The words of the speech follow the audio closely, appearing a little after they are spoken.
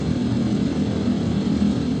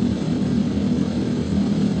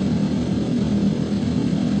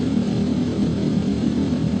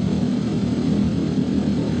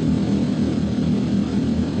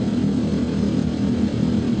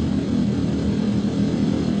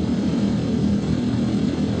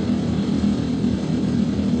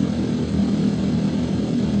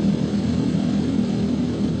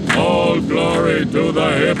to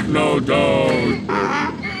the Hypno-Dose.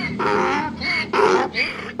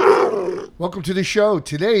 Welcome to the show.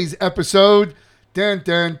 Today's episode, dun,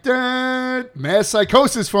 dun, dun, mass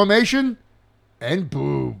psychosis formation and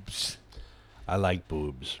boobs. I like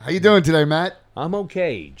boobs. How you doing today, Matt? I'm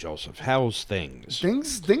okay, Joseph. How's things?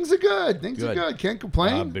 Things are good. Things are good. Can't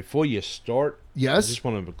complain. Before you start, Yes? I just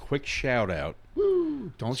want to have a quick shout out.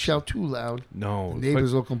 Woo. Don't shout too loud. No, The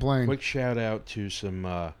neighbors will complain. Quick shout out to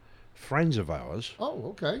some friends of ours. Oh,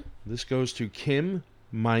 okay. This goes to Kim,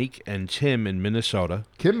 Mike, and Tim in Minnesota.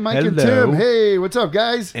 Kim, Mike, and Hello. Tim. Hey, what's up,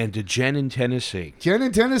 guys? And to Jen in Tennessee. Jen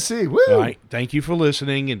in Tennessee. Woo! All right. Thank you for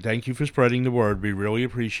listening, and thank you for spreading the word. We really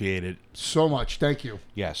appreciate it. So much. Thank you.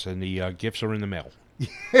 Yes, and the gifts are in the mail.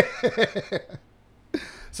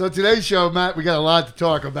 So today's show, Matt, we got a lot to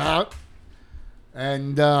talk about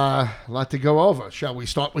and a lot to go over. Shall we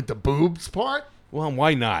start with the boobs part? Well,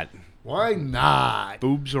 why not? Why not?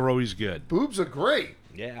 Boobs are always good. Boobs are great.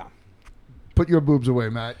 Yeah. Put your boobs away,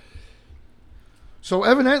 Matt. So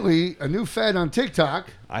evidently, a new fad on TikTok,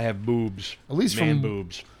 I have boobs. At least Man from-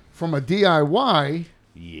 boobs. from a DIY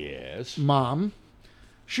Yes. mom,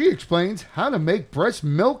 she explains how to make breast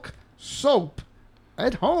milk soap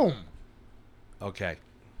at home. Okay.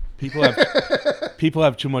 People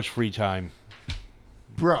have too much free time.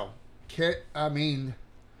 Bro,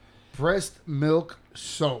 breast milk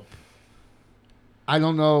soap. I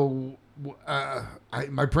don't know.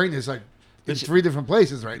 My brain is like in This- 3 different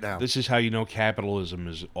places right now. This is how you know capitalism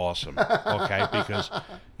is awesome. Okay? Because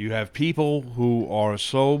you have people who are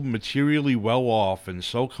so materially well off and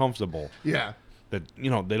so comfortable Yeah. that,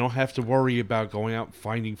 they don't have to worry about going out and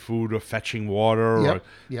finding food or fetching water. Yep, Or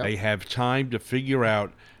yep. They have time to figure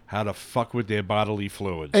out how to fuck with their bodily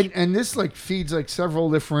fluids. And this like feeds like several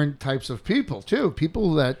different types of people too.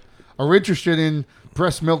 People that are interested in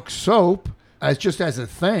breast milk soap as a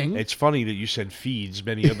thing. It's funny that you said feeds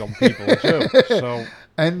many of them people too. So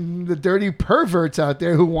And the dirty perverts out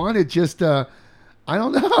there who want it just I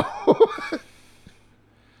don't know.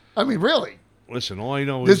 I mean, really. listen, all I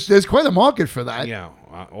know is There's quite a market for that. yeah.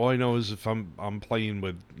 All I know is if I'm playing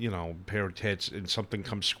with a pair of tits and something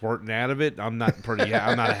comes squirting out of it, I'm not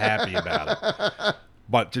happy about it.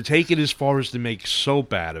 But to take it as far as to make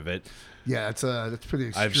soap out of it, Yeah, that's pretty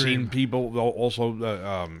extreme. I've seen people also.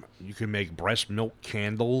 You can make breast milk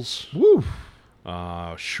candles, Woo.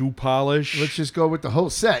 shoe polish. Let's just go with the whole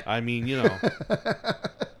set. I mean,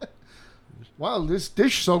 Wow, this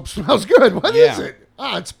dish soap smells good. What is Yeah. it?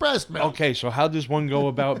 It's breast milk. Okay, so how does one go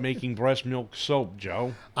about making breast milk soap,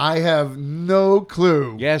 Joe? I have no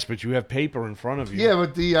clue. Yes, but you have paper in front of you. Yeah,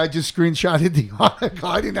 but I just screenshotted the article.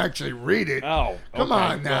 I didn't actually read it. Oh, Come okay.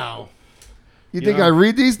 on now. You You think know- I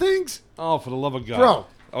read these things? Oh, for the love of God, Bro.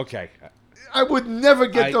 Okay, I would never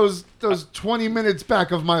get I- those 20 minutes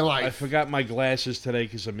back of my I life. forgot my glasses today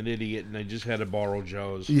because I'm an idiot and I just had to borrow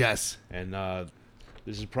Joe's. Yes. And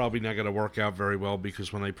this is probably not going to work out very well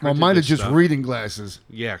because when I Well, printed mine are this just stuff, reading glasses.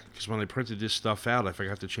 yeah, because when I printed this stuff out, I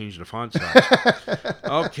forgot to change the font size.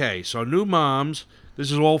 Okay, so new moms.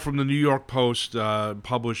 This is all from the New York Post,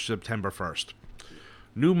 published September 1st.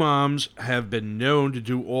 New moms have been known to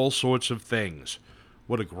do all sorts of things.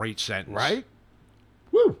 What a great sentence. Right?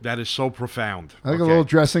 Woo. That is so profound. I like a little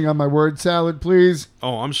dressing on my word salad, please.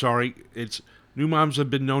 Oh, I'm sorry. It's new moms have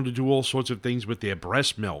been known to do all sorts of things with their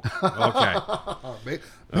breast milk. Okay. Makes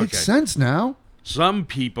Okay. sense now. Some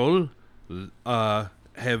people have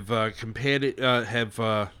compared it.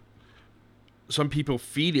 Some people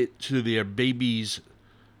feed it to their babies.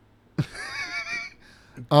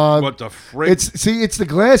 What the frick? It's the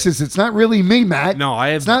glasses. It's not really me, Matt. No, I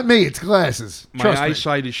have. It's not me. It's glasses. My Trust me.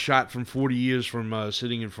 eyesight is shot from 40 years from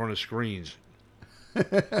sitting in front of screens.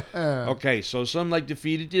 Okay, so some like to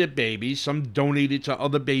feed it to their babies. Some donate it to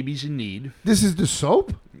other babies in need. This is the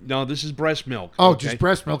soap? No, this is breast milk. Oh, okay? just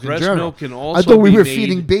breast milk in Breast general. milk can also I thought we be were made-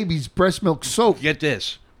 feeding babies breast milk soap. Get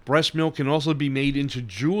this. Breast milk can also be made into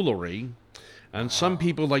jewelry, and some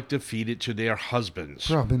people like to feed it to their husbands.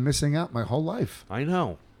 Bro, I've been missing out my whole life. I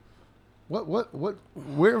know.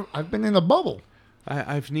 Where? I've been in a bubble.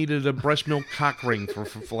 I've needed a breast milk cock ring for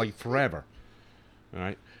like forever. All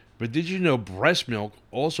right. But did you know breast milk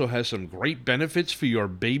also has some great benefits for your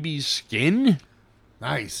baby's skin?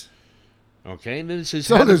 Nice. Okay, and then it says...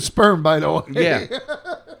 So how to- does sperm, by the way. Yeah.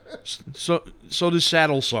 So does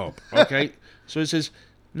saddle soap. Okay. So it says,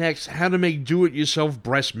 next, how to make do-it-yourself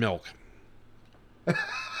breast milk. All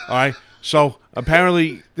right. So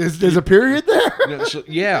apparently... There's a period there?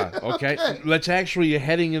 Yeah, okay. Let's actually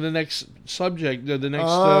heading in the next subject, the next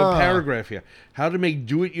paragraph here. How to make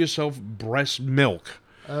do-it-yourself breast milk.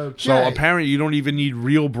 Okay. So apparently you don't even need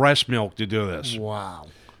real breast milk to do this. Wow.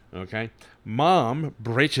 Okay. Mom,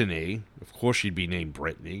 Brittany, of course she'd be named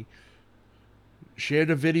Brittany, shared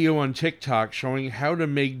a video on TikTok showing how to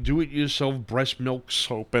make do-it-yourself breast milk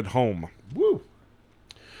soap at home. Woo.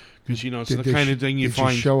 Because, it's the kind of thing you find...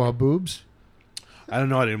 Did you show her boobs? I don't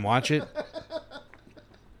know. I didn't watch it.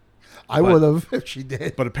 I would have if she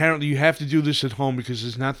did. But apparently you have to do this at home because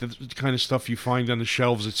it's not the kind of stuff you find on the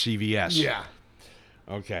shelves at CVS. Yeah.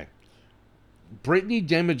 Okay. Brittany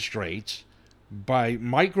demonstrates by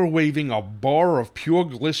microwaving a bar of pure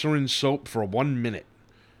glycerin soap for 1 minute.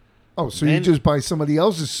 Oh, so you just buy somebody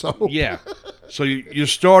else's soap? Yeah. So you're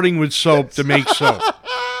starting with soap to make soap.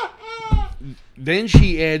 Then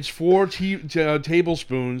she adds 4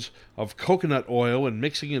 tablespoons of coconut oil and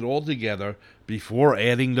mixing it all together before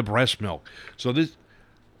adding the breast milk. So this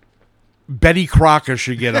Betty Crocker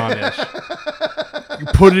should get on this. You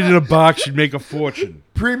put it in a box, you'd make a fortune.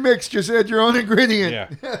 Pre-mix, just add your own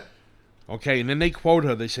ingredient. Yeah. Okay, and then they quote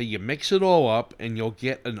her. They say, you mix it all up and you'll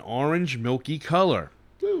get an orange milky color.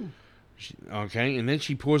 Ooh. Okay, and then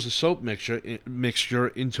she pours the soap mixture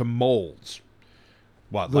into molds.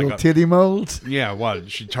 What, Little titty molds? Yeah,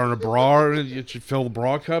 what? She turn a bra and she fill the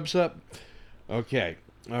bra cups up? Okay.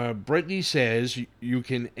 Brittany says you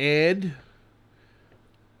can add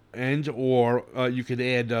oats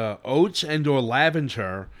and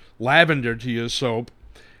or lavender to your soap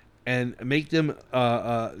and make them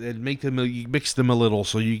you mix them a little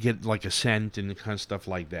so you get like a scent and kind of stuff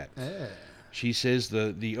like that. She says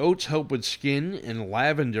the oats help with skin and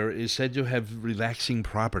lavender is said to have relaxing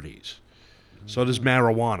properties. So does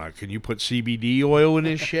marijuana. Can you put CBD oil in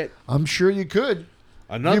this shit? I'm sure you could.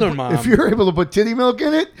 Mom. If you're able to put titty milk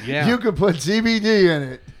in it, yeah. You could put CBD in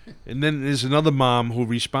it. And then there's another mom who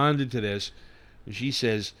responded to this. She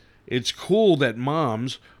says, it's cool that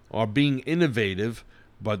moms are being innovative,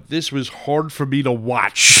 but this was hard for me to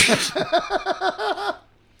watch.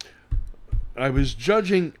 I was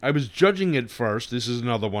judging at first. This is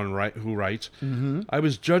another one who writes, I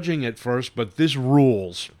was judging at first, but this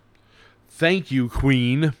rules. Thank you,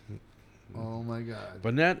 Queen. Oh my God!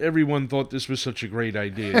 But not everyone thought this was such a great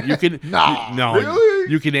idea. You can really?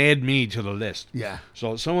 You can add me to the list. Yeah.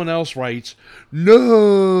 So someone else writes,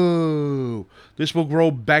 no, this will grow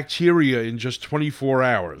bacteria in just 24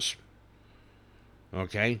 hours.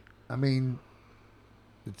 Okay. I mean,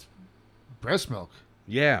 it's breast milk.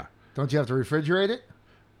 Yeah. Don't you have to refrigerate it?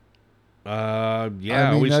 Yeah,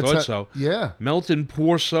 I always thought so. Yeah. Melt and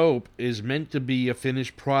pour soap is meant to be a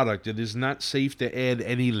finished product. It is not safe to add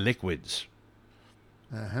any liquids.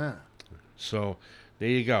 Uh-huh. So, there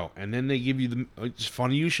you go. And then they give you it's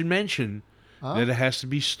funny you should mention that it has to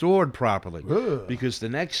be stored properly. Ugh. Because the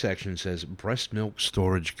next section says breast milk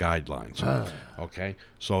storage guidelines. Okay?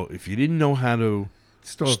 So, if you didn't know how to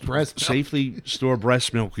safely store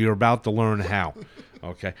breast milk, you're about to learn how.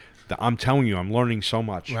 Okay? I'm telling you, I'm learning so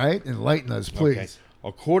much. Right? Enlighten us, please. Okay.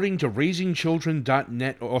 According to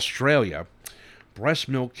RaisingChildren.net Australia, breast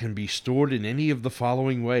milk can be stored in any of the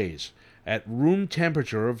following ways. At room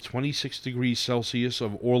temperature of 26 degrees Celsius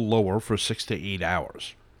or lower for 6 to 8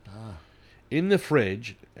 hours. In the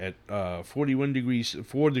fridge at 4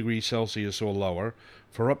 degrees Celsius or lower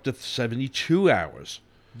for up to 72 hours.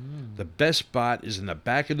 The best spot is in the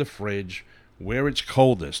back of the fridge where it's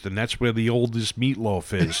coldest, and that's where the oldest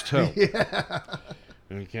meatloaf is, too. Yeah.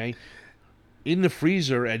 Okay? In the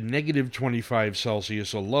freezer at negative 25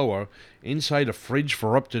 Celsius or lower, inside a fridge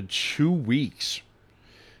for up to 2 weeks.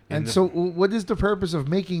 And so what is the purpose of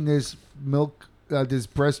making this milk, this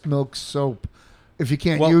breast milk soap, if you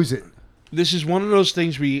can't use it? This is one of those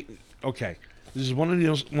things this is one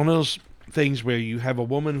of those things where you have a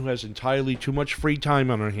woman who has entirely too much free time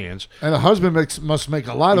on her hands. And a husband must make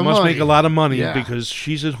a lot of money. Must make a lot of money because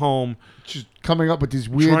she's at home. Just coming up with these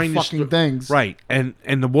weird fucking things. Right. And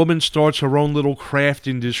the woman starts her own little craft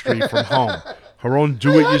industry from home. Her own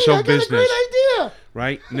do-it-yourself business. Great idea.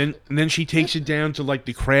 Right? And then she takes it down to like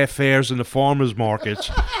the craft fairs and the farmers markets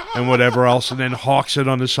and whatever else and then hawks it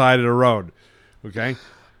on the side of the road. Okay?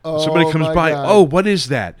 Somebody comes by, God. What is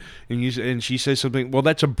that? And she says something, well,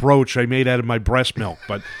 that's a brooch I made out of my breast milk.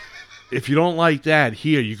 But if you don't like that,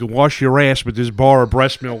 here, you can wash your ass with this bar of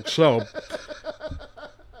breast milk soap.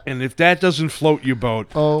 And if that doesn't float your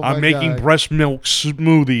boat, I'm making breast milk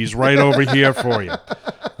smoothies right over here for you.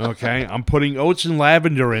 Okay? I'm putting oats and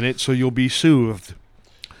lavender in it so you'll be soothed.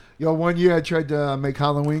 One year I tried to make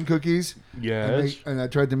Halloween cookies. Yes. And I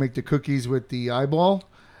tried to make the cookies with the eyeball.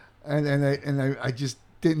 And I just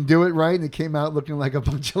didn't do it right, and it came out looking like a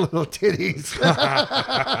bunch of little titties.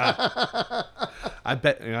 I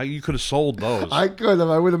bet you could have sold those. I could have.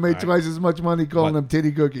 I would have made twice as much money calling them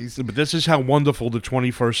titty cookies. But this is how wonderful the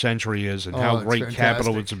 21st century is and how great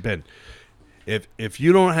capitalism has been. If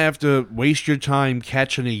you don't have to waste your time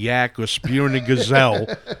catching a yak or spearing a gazelle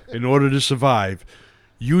in order to survive,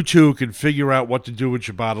 you too can figure out what to do with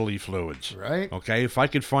your bodily fluids. Right. Okay? If I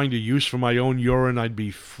could find a use for my own urine, I'd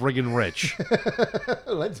be friggin' rich.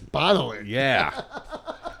 Let's bottle it. Yeah.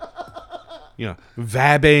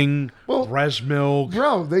 Vabbing, Well, breast milk.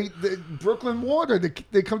 Bro, they Brooklyn water,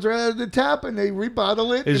 they comes right out of the tap and they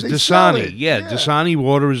rebottle it. Is and they sell Dasani. it. Yeah, Dasani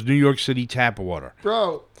water is New York City tap water.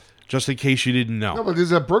 Bro. Just in case you didn't know. No, but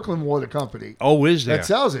there's a Brooklyn water company. Oh, is there? That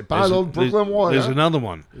sells it. Bottled Brooklyn water. There's another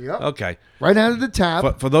one. Yep. Okay. Right out of the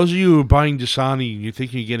tap. For those of you who are buying Dasani and you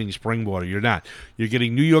think you're getting spring water, you're not. You're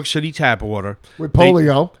getting New York City tap water. With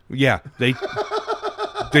polio.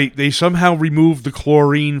 They somehow removed the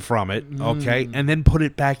chlorine from it, okay, and then put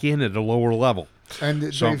it back in at a lower level. And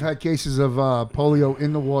they've had cases of polio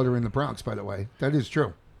in the water in the Bronx, by the way. That is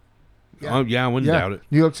true. Yeah. Oh, yeah, I wouldn't doubt it.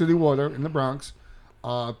 New York City water in the Bronx.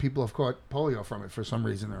 People have caught polio from it for some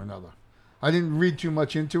reason or another. I didn't read too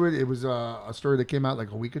much into it. It was a story that came out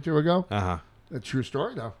like a week or two ago. Uh-huh. A true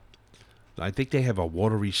story, though. I think they have a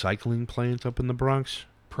water recycling plant up in the Bronx.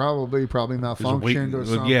 Probably malfunctioned or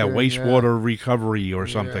something. Yeah, wastewater recovery or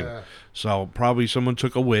something. Yeah. So probably someone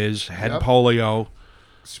took a whiz, had polio.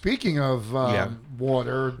 Speaking of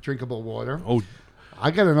water, drinkable water, Oh,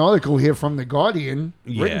 I got an article here from The Guardian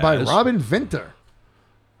written by Robin Vinter.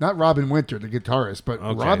 Not Robin Winter, the guitarist, but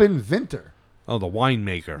Robin Vinter. Oh, the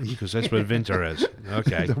winemaker, because that's what Vinter is.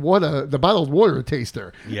 Okay. The bottled water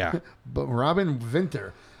taster. Yeah. But Robin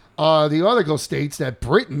Vinter. The article states that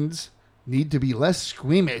Britons need to be less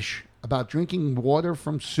squeamish about drinking water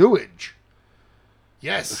from sewage.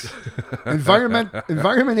 Yes.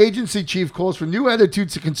 Environment Agency chief calls for new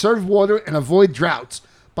attitudes to conserve water and avoid droughts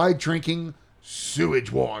by drinking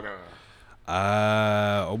sewage water.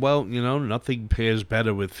 Well, nothing pairs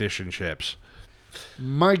better with fish and chips.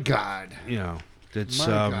 My God. That's My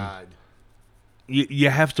God.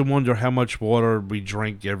 You have to wonder how much water we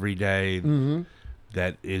drink every day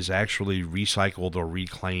that is actually recycled or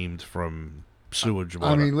reclaimed from sewage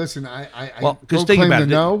water. I mean, listen, I because don't think claim about to it.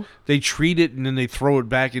 know. They treat it and then they throw it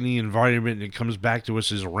back in the environment and it comes back to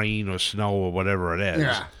us as rain or snow or whatever it is.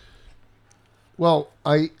 Yeah. Well,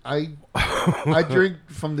 I drink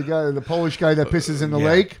from the Polish guy that pisses in the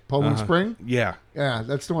lake, Poland Spring. Yeah. Yeah,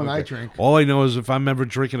 that's the one I drink. All I know is if I'm ever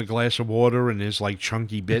drinking a glass of water and there's like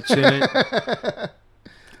chunky bits in it.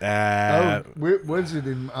 What is it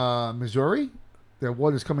in Missouri? Their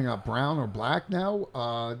water's coming out brown or black now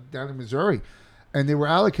down in Missouri, and they were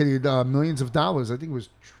allocated millions of dollars. I think it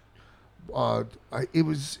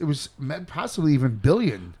was possibly even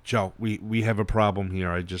billion. Joe, we have a problem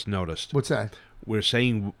here. I just noticed. What's that? We're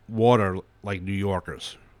saying water like New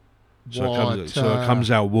Yorkers. Water. So it comes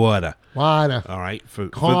out water. Water. All right.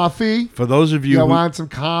 Coffee. For those of you who want some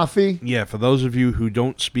coffee? Yeah, for those of you who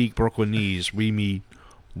don't speak Brooklynese, we mean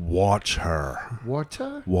watch her.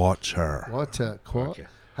 Water? Watch her. Water. Okay.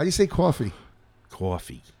 How do you say coffee?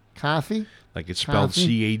 Coffee. Coffee? Like it's spelled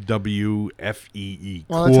Coffee? Cawfee.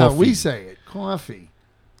 Well, that's how we say it. Coffee.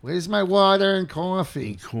 Where's my water and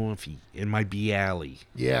coffee? Coffee. In my alley.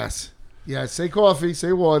 Yes. Yes. Say coffee.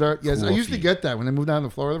 Say water. Yes. Coffee. I used to get that when I moved down to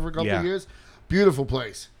Florida for a couple of years. Beautiful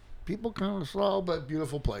place. People kind of slow, but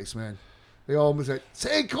beautiful place, man. They always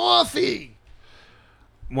say coffee.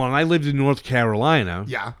 When I lived in North Carolina,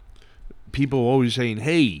 people were always saying,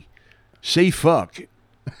 hey, say fuck.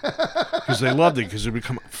 Because they loved it, because it would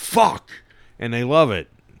become fuck. And they love it.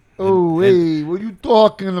 Oh, hey, what are you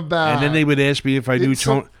talking about? And then they would ask me if I do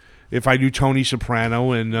Tony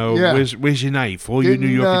Soprano and where's your knife? All you New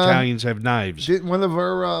York Italians have knives. Didn't one of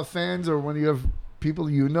our fans or one of your people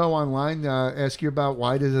online ask you about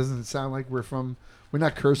why this doesn't sound like we're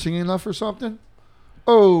not cursing enough or something?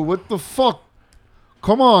 Oh, what the fuck?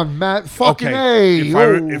 Come on, Matt. Fucking A.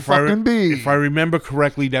 If I remember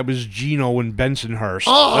correctly, that was Gino and Bensonhurst.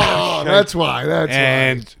 Oh, that's why.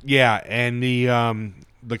 And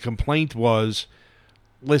the complaint was,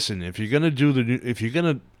 listen, if you're gonna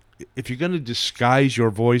disguise your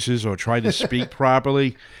voices or try to speak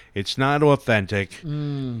properly, it's not authentic.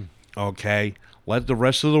 Okay, let the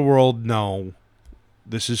rest of the world know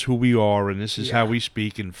this is who we are and this is how we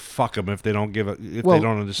speak, and fuck them if they don't they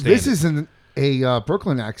don't understand. This isn't a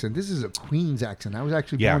Brooklyn accent. This is a Queens accent. I was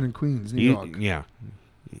actually born in Queens, New York. Yeah,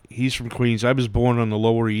 he's from Queens. I was born on the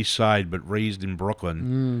Lower East Side, but raised in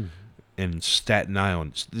Brooklyn. In Staten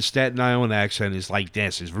Island. The Staten Island accent is like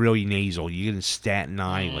this. It's really nasal. You get in Staten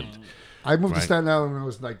Island. I moved to Staten Island when I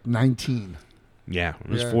was like 19. Yeah,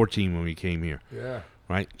 I was 14 when we came here. Yeah.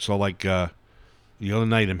 Right? So like the other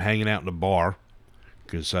night I'm hanging out in a bar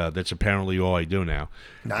because that's apparently all I do now.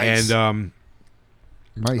 Nice. And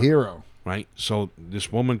my hero. Right? So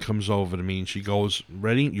this woman comes over to me and she goes,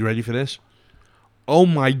 "Ready? You ready for this?" "Oh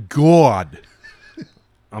my God."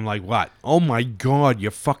 I'm like, "What?" "Oh my God,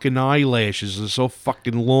 your fucking eyelashes are so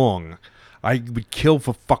fucking long. I would kill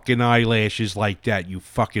for fucking eyelashes like that, you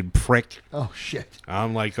fucking prick." Oh shit!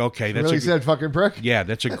 I'm like, okay, She that's really a said fucking prick. yeah,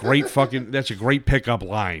 that's a great fucking that's a great pickup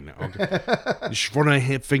line. Okay. She's running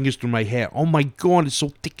her fingers through my hair. "Oh my God, it's so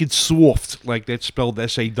thick and soft." Like that's spelled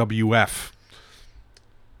SAWF.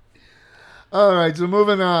 All right, so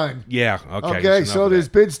moving on. Yeah, okay. Okay, that's so enough of there's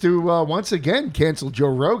that. bids to once again cancel Joe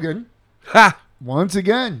Rogan. Ha! Once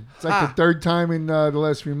again, it's like the third time in the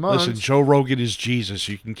last few months. Listen, Joe Rogan is Jesus.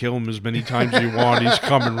 You can kill him as many times as you want. He's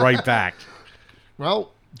coming right back.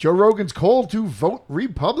 Well, Joe Rogan's call to vote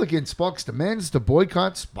Republican sparks demands to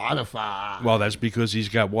boycott Spotify. Well, that's because he's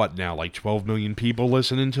got what now, like 12 million people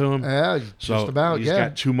listening to him? Yeah, So just about, he's yeah.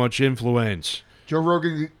 got too much influence. Joe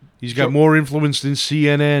Rogan, He's got more influence than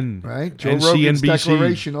CNN right? Joe and Rogan's CNBC.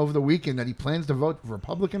 declaration over the weekend that he plans to vote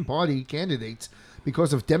Republican Party candidates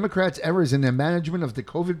because of Democrats' errors in their management of the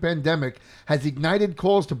COVID pandemic has ignited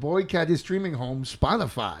calls to boycott his streaming home,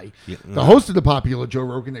 Spotify. Yeah. The host of the popular Joe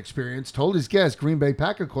Rogan Experience told his guest, Green Bay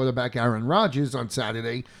Packer quarterback Aaron Rodgers, on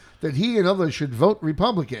Saturday that he and others should vote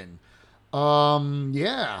Republican.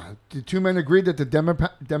 Yeah, the two men agreed that the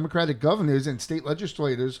Democratic governors and state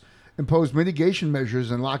legislators imposed mitigation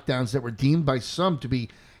measures and lockdowns that were deemed by some to be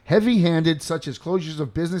heavy-handed, such as closures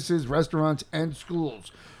of businesses, restaurants, and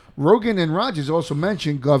schools. Rogan and Rogers also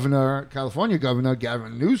mentioned California Governor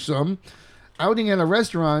Gavin Newsom outing at a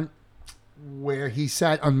restaurant where he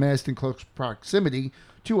sat unmasked in close proximity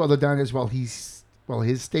to other diners while his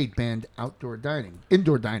state banned indoor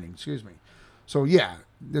dining. Excuse me. So yeah,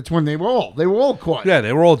 that's when they were all caught. Yeah,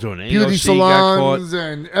 they were all doing it. Beauty AOC got salons caught,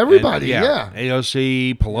 and everybody. and, Yeah.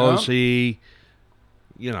 AOC, Pelosi,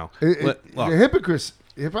 you know. Look, The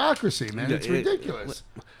hypocrisy, man. It's ridiculous.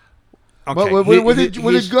 okay, What did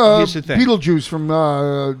here's the thing. Beetlejuice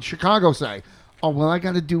from Chicago say? "Oh, well, I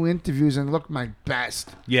got to do interviews and look my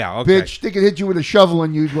best." Yeah, okay. Bitch, they could hit you with a shovel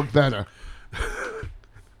and you'd look better.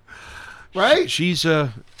 Right? She's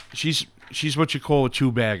what you call a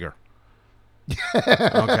two-bagger.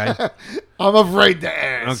 Okay. I'm afraid to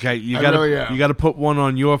ask. Okay, you I gotta really am. you gotta put one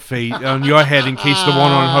on your head in case the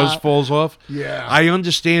one on hers falls off. Yeah. I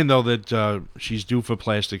understand though that she's due for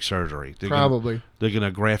plastic surgery. Probably. They're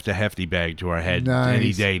gonna graft a hefty bag to her head Nice.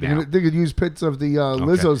 any day now. They could use bits of the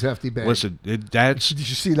Lizzo's hefty bag. Listen, that's Did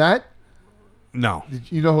you see that? no,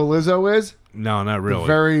 You know who Lizzo is? not The really.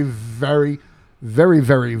 very, very, very,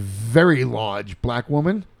 very, very large black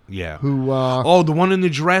woman Yeah. who. Oh, the one in the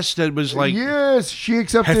dress that was like yes, she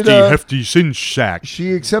accepted. hefty cinch sack.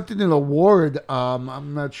 She accepted an award.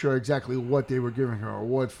 I'm not sure exactly what they were giving her an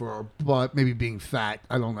award for, but maybe being fat.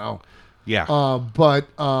 I don't know. Yeah. But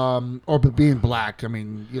being black. I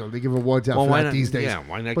mean, they give awards out Well, for why that not- these days. yeah,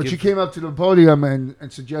 why not But she give- came up to the podium and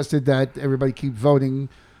suggested that everybody keep voting,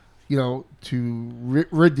 to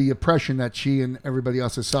rid the oppression that she and everybody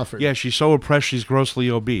else has suffered. Yeah, she's so oppressed she's grossly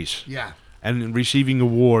obese. Yeah. And receiving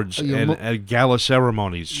awards Yeah, and mo- at gala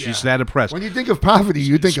ceremonies. She's Yeah. that oppressed. When you think of poverty,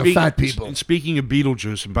 you think of fat people. And speaking of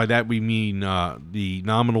Beetlejuice, and by that we mean the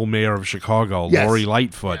nominal mayor of Chicago, Yes. Lori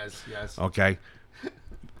Lightfoot. Yes. Okay?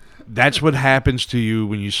 That's what happens to you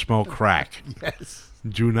when you smoke crack. Yes.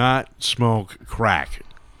 Do not smoke crack.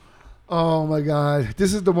 Oh my God!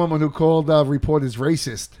 This is the woman who called reporters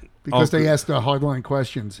racist because Oh, they asked her hardline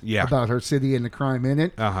questions Yeah. about her city and the crime in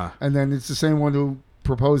it. Uh-huh. And then it's the same one who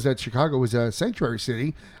proposed that Chicago was a sanctuary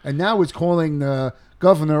city, and now is calling the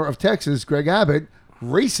governor of Texas, Greg Abbott,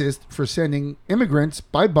 racist for sending immigrants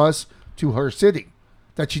by bus to her city.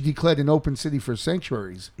 That she declared an open city for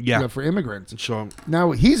sanctuaries, Yeah. for immigrants. So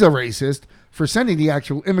Now he's a racist for sending the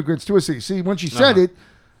actual immigrants to a city. See, when she said Uh-huh. it,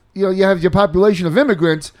 you have your population of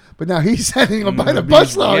immigrants, but now he's sending them by the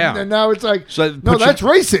busload, Yeah. and now it's like, So no, put your- that's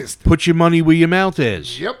racist. put your money where your mouth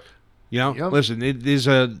is. Yep. You know? Yep. Listen,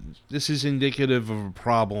 this is indicative of a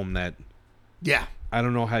problem that Yeah. I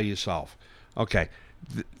don't know how you solve. Okay.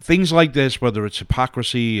 Things like this, whether it's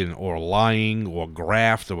hypocrisy or lying or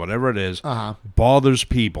graft or whatever it is, bothers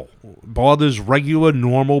people. Bothers regular,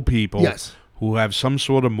 normal people Yes. who have some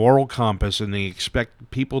sort of moral compass, and they expect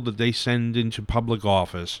people that they send into public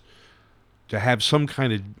office to have some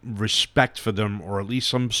kind of respect for them, or at least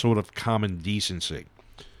some sort of common decency.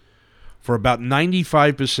 For about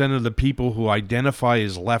 95% of the people who identify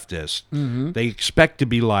as leftist, they expect to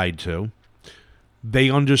be lied to. They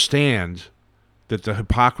understand that the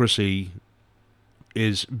hypocrisy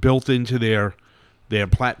is built into their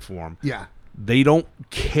platform. Yeah. They don't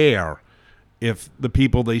care if the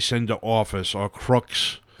people they send to office are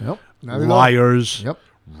crooks, Yep. Not at all. liars, Yep.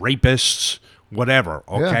 rapists, whatever,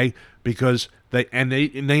 okay? Because they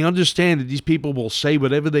understand that these people will say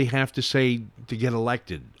whatever they have to say to get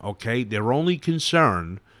elected, okay? Their only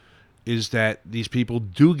concern is that these people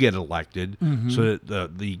do get elected so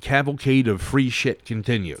that the cavalcade of free shit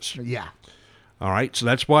continues. Yeah. All right, so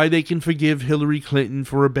that's why they can forgive Hillary Clinton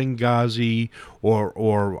for a Benghazi,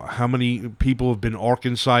 or how many people have been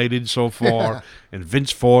Arkansided so far, and Vince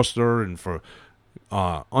Foster, and for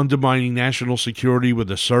undermining national security with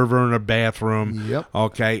a server in a bathroom. Yep.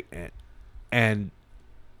 Okay, and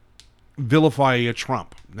vilify a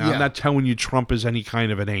Trump. Now, I'm not telling you Trump is any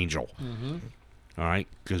kind of an angel. All right,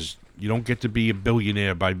 because you don't get to be a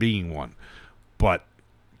billionaire by being one. But,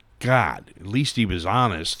 God, at least he was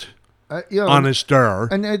honest. Honester.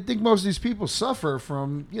 And I think most of these people suffer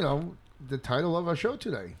from, the title of our show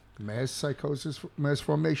today. Mass psychosis, mass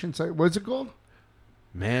formation, what's it called?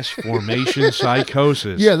 Mass formation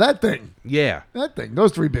psychosis. Yeah, that thing. Yeah. That thing.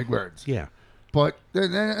 Those 3 big words. Yeah. But,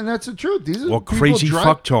 and that's the truth. These are crazy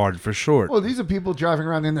fucktard for short. Well, these are people driving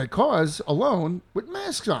around in their cars alone with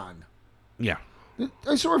masks on. Yeah.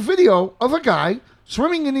 I saw a video of a guy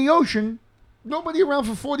swimming in the ocean, nobody around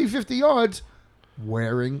for 40, 50 yards,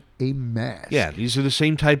 wearing a mask. Yeah, these are the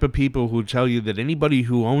same type of people who tell you that anybody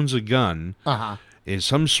who owns a gun is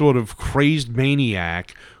some sort of crazed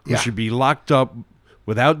maniac who should be locked up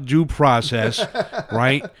without due process,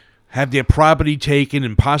 right? Have their property taken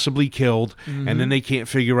and possibly killed, and then they can't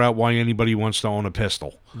figure out why anybody wants to own a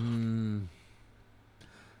pistol.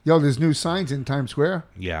 Yo, there's new signs in Times Square.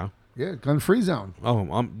 Yeah. Yeah, gun-free zone. Oh,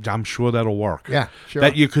 I'm sure that'll work. Yeah, sure.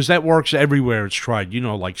 Because that works everywhere it's tried.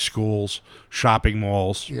 Like schools, shopping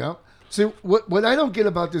malls. Yeah. See, what I don't get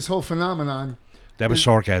about this whole phenomenon... That was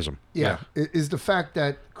sarcasm. Yeah. Is the fact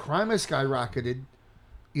that crime has skyrocketed,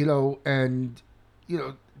 and,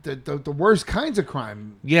 the worst kinds of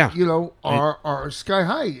crime, are sky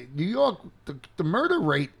high. New York, the murder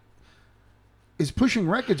rate is pushing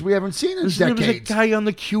records we haven't seen in decades. There was a guy on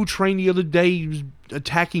the Q train the other day. He was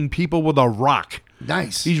attacking people with a rock.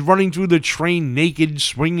 Nice. He's running through the train naked,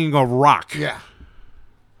 swinging a rock. Yeah.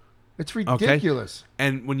 It's ridiculous. Okay?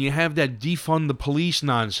 And when you have that defund the police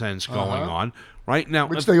nonsense going on, right now...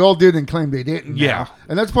 Which they all did and claimed they didn't. Yeah. Now.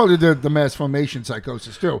 And that's part of the mass formation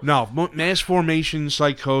psychosis, too. No, mass formation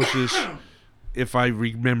psychosis, if I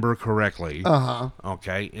remember correctly,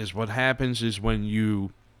 okay, is what happens is when you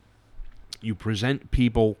present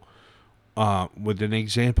people with an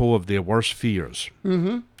example of their worst fears,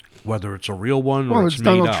 whether it's a real one or it's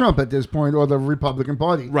Donald made up. Trump at this point, or the Republican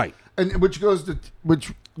Party, right? And which goes to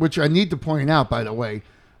which I need to point out, by the way,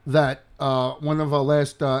 that one of our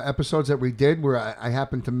last episodes that we did, where I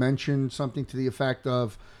happened to mention something to the effect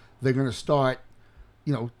of they're going to start,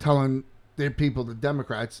 telling their people, the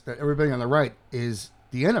Democrats, that everybody on the right is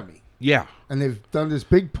the enemy. Yeah, and they've done this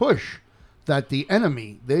big push. That they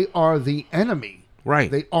are the enemy.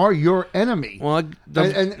 Right. They are your enemy. Well,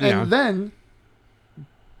 and then,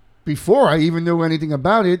 before I even knew anything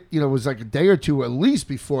about it, it was like a day or two at least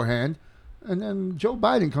beforehand, and then Joe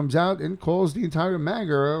Biden comes out and calls the entire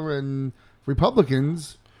MAGA and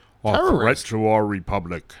Republicans terrorists. Threat to our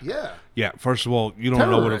republic. Yeah. Yeah, first of all, you don't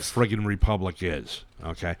know what a friggin' republic is,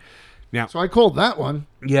 okay? Now, so I called that one.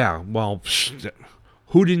 Yeah, well,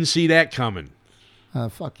 who didn't see that coming?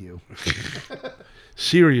 Fuck you.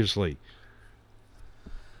 Seriously.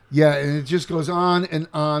 Yeah, and it just goes on and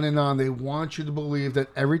on and on. They want you to believe that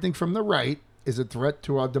everything from the right is a threat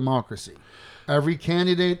to our democracy. Every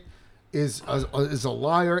candidate is a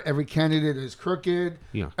liar. Every candidate is crooked.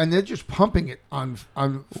 Yeah. And they're just pumping it on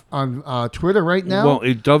Twitter right now. Well,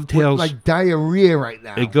 it dovetails like diarrhea right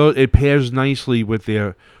now. It pairs nicely with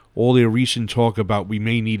all their recent talk about we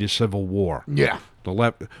may need a civil war. Yeah. The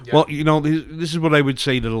left. Yeah. Well, this is what I would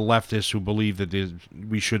say to the leftists who believe that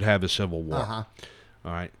we should have a civil war. Uh-huh.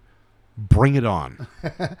 All right, bring it on.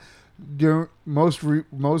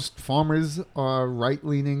 Most farmers are right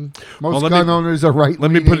leaning. Most gun owners are right leaning.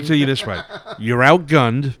 Let me put it to you this way: you're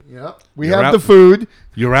outgunned. Yep. We have the food.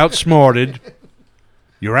 You're outsmarted.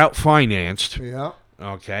 You're outfinanced. Yeah.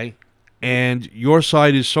 Okay. And your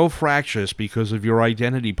side is so fractious because of your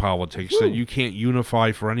identity politics that you can't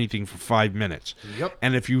unify for anything for 5 minutes. Yep.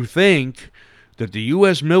 And if you think that the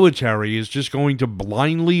U.S. military is just going to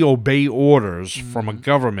blindly obey orders from a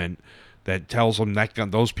government that tells them that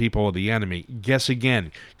those people are the enemy, guess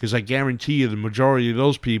again, because I guarantee you the majority of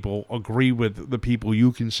those people agree with the people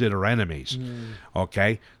you consider enemies.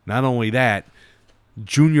 Okay? Not only that,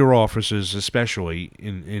 junior officers, especially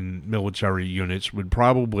in military units, would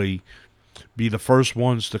probably be the first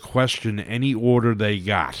ones to question any order they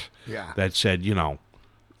got that said,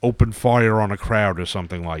 open fire on a crowd or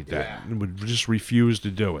something like that. Yeah. It would just refuse to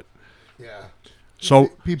do it. Yeah. So,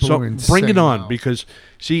 People are bring insane it on now. because,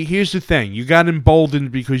 see, here's the thing. You got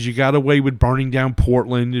emboldened because you got away with burning down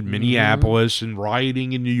Portland and Minneapolis and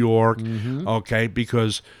rioting in New York, okay,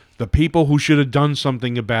 because the people who should have done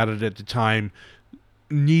something about it at the time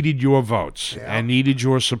needed your votes and needed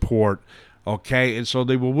your support, okay, and so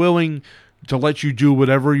they were willing to let you do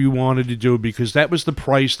whatever you wanted to do because that was the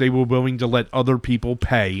price they were willing to let other people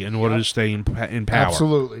pay in order to stay in power.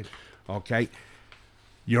 Absolutely. Okay?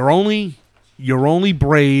 You're only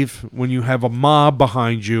brave when you have a mob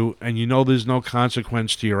behind you and you know there's no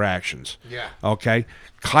consequence to your actions. Yeah. Okay?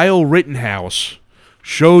 Kyle Rittenhouse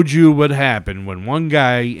showed you what happened when one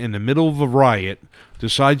guy in the middle of a riot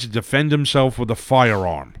decides to defend himself with a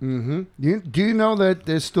firearm. Mm-hmm. Do you know that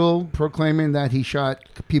they're still proclaiming that he shot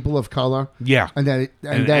people of color? Yeah. And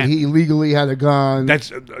that he illegally had a gun. That's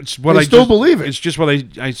what They still believe it. It's just what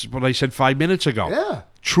I said 5 minutes ago. Yeah.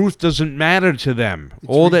 Truth doesn't matter to them. It's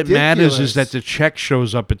All that matters ridiculous. is that the check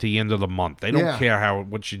shows up at the end of the month. They don't Yeah. care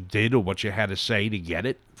what you did or what you had to say to get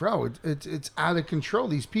it. Bro, it's out of control.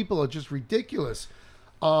 These people are just ridiculous.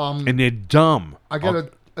 And they're dumb. I got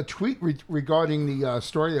a tweet regarding the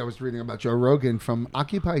story I was reading about Joe Rogan from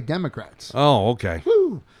Occupy Democrats. Oh, okay.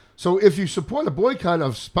 Woo. So if you support a boycott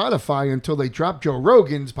of Spotify until they drop Joe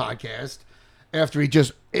Rogan's podcast after he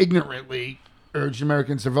just ignorantly urged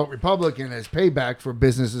Americans to vote Republican as payback for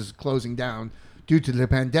businesses closing down due to the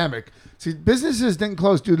pandemic. See, businesses didn't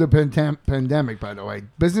close due to the pandemic, by the way.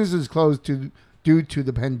 Businesses closed due to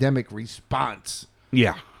the pandemic response.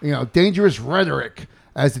 Yeah. You know, dangerous rhetoric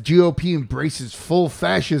as the GOP embraces full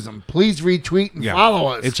fascism. Please retweet and follow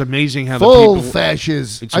us. It's amazing how full the people...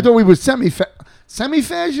 fascist. I thought we were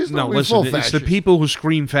semi-fascist. No, we listen, full it's fascist. the people who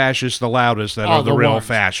scream fascist the loudest that are the the real ones.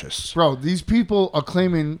 fascists. Bro, these people are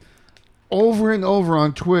claiming over and over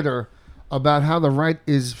on Twitter about how the right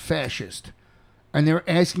is fascist. And they're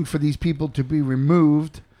asking for these people to be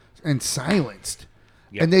removed and silenced.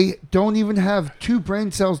 Yeah. And they don't even have two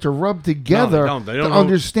brain cells to rub together They don't to know-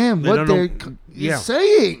 understand they what don't they're know-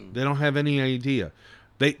 saying. They don't have any idea.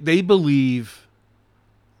 They believe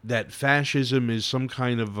that fascism is some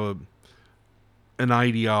kind of an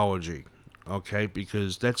ideology, okay?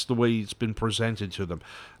 Because that's the way it's been presented to them.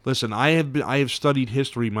 Listen, I have studied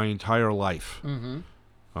history my entire life. Mm-hmm.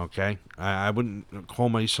 Okay, I wouldn't call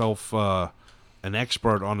myself an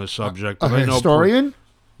expert on the subject. A but I know historian?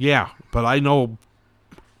 yeah, but I know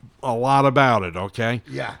a lot about it. Okay.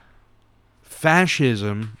 Yeah.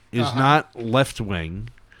 Fascism is not left wing.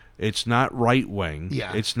 It's not right wing.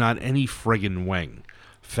 Yeah. It's not any friggin' wing.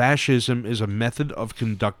 Fascism is a method of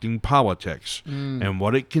conducting politics, and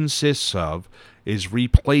what it consists of is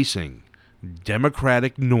replacing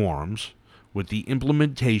democratic norms with the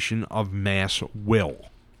implementation of mass will.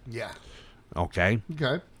 Yeah. Okay?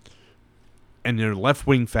 Okay. And they're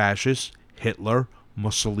left-wing fascists, Hitler,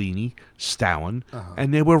 Mussolini, Stalin,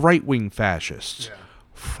 and they were right-wing fascists. Yeah.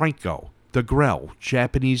 Franco, the Grell,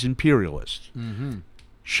 Japanese imperialists.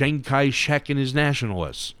 Chiang Kai-shek and his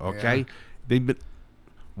nationalists, okay? Yeah. They've been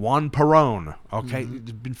Juan Perón, okay?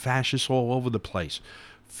 They've been fascists all over the place.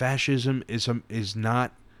 Fascism is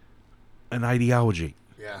not an ideology.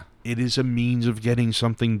 Yeah. It is a means of getting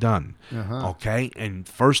something done, Uh-huh. okay? And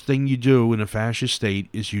first thing you do in a fascist state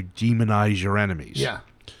is you demonize your enemies. Yeah.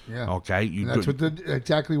 Yeah. Okay? And that's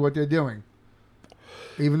exactly what they're doing.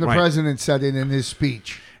 Even the Right. president said it in his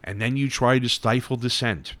speech. And then you try to stifle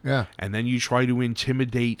dissent. Yeah. And then you try to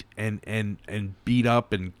intimidate and beat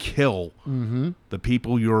up and kill the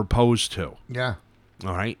people you're opposed to. Yeah.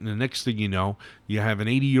 All right? And the next thing you know, you have an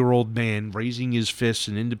 80-year-old man raising his fists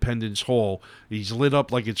in Independence Hall. He's lit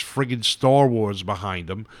up like it's friggin' Star Wars behind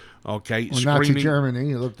him. Okay? Well, Nazi Germany.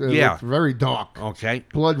 It looked very dark. Okay?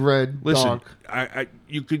 Blood red, Listen, dark.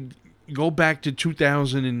 you could go back to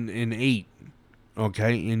 2008,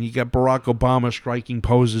 okay, and you got Barack Obama striking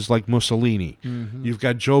poses like Mussolini. You've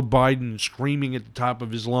got Joe Biden screaming at the top of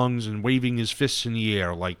his lungs and waving his fists in the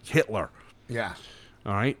air like Hitler. Yeah.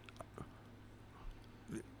 All right?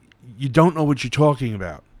 You don't know what you're talking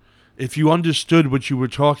about. If you understood what you were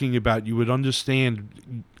talking about, you would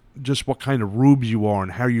understand just what kind of rubes you are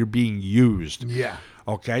and how you're being used. Yeah.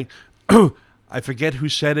 Okay? I forget who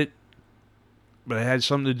said it, but it had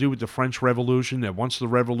something to do with the French Revolution, that once the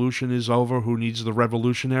revolution is over, who needs the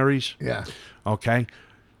revolutionaries? Yeah. Okay?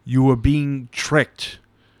 You were being tricked.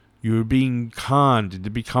 You were being conned into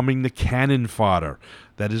becoming the cannon fodder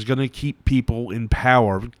that is going to keep people in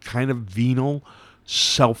power. Kind of venal,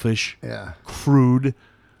 selfish, Yeah. crude,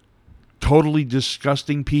 totally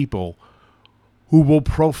disgusting people who will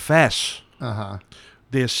profess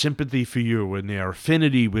their sympathy for you and their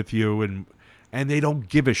affinity with you, and they don't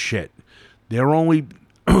give a shit. Their only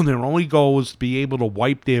their only goal is to be able to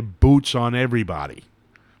wipe their boots on everybody.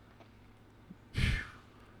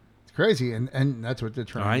 It's crazy, and that's what they're All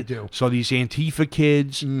trying right. to do. So these Antifa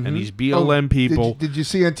kids and these Oh, BLM people. Did you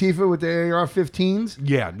see Antifa with the AR-15s?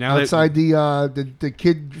 Yeah. Now Outside the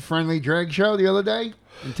kid-friendly drag show the other day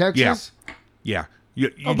in Texas? yeah. You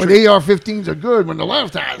But AR-15s are good when the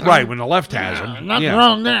left has them. right when the left has them. Nothing yeah.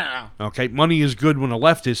 wrong there. Okay. Money is good when a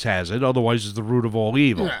leftist has it. Otherwise, it's the root of all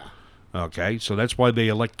evil. Yeah. Okay. So that's why they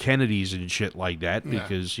elect Kennedys and shit like that, Yeah.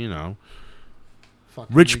 because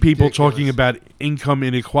Fucking rich people ridiculous. talking about income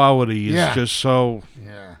inequality is Yeah. just so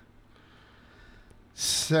Yeah.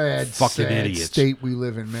 Sad Fucking idiots. state we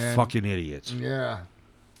live in, man. fucking idiots. Yeah.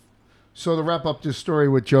 So to wrap up this story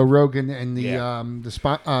with Joe Rogan and the Yeah.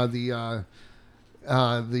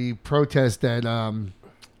 the protest that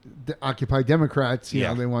the Occupy Democrats, you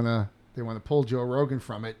Yeah. know, they want to pull Joe Rogan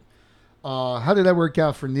from it. How did that work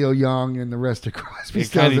out for Neil Young and the rest of Crosby, It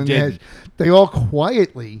Stills, kinda and didn't. Nash? They all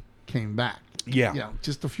quietly came back. Yeah. You know,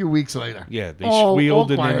 just a few weeks later. Yeah, they all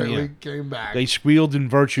squealed and then quietly came back. they squealed and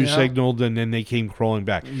virtue Yeah. signaled, and then they came crawling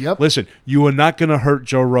back. Yep. Listen, you are not going to hurt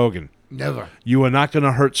Joe Rogan. Never. You are not going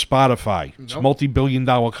to hurt Spotify. It's a Nope.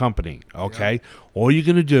 multi-billion-dollar company. Okay, all you're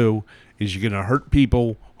going to do is you're going to hurt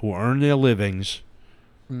people who earn their livings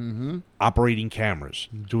operating cameras,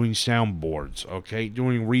 doing soundboards. Okay,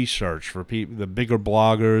 doing research for people, the bigger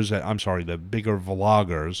bloggers. I'm sorry, the bigger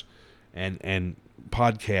vloggers, and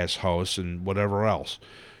podcast hosts and whatever else.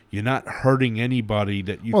 You're not hurting anybody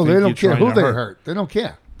that you. Well, think they don't you're care trying who to they hurt. hurt. They don't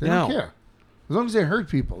care. They No. don't care. As long as they hurt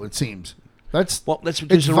people, it seems. That's Well, that's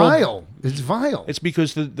because it's they're all- vile. It's vile. It's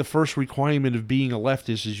because the first requirement of being a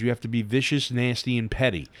leftist is you have to be vicious, nasty, and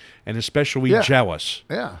petty, and especially Yeah. jealous.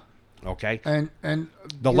 Yeah. Okay. And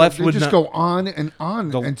The you left they would just not- go on and on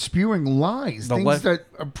The- and spewing lies, the things left- that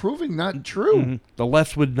are proving not true. Mhm. The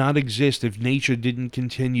left would not exist if nature didn't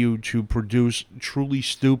continue to produce truly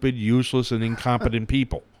stupid, useless, and incompetent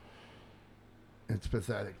people. It's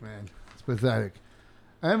pathetic, man. It's pathetic.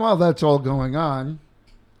 And while that's all going on,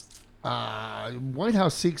 White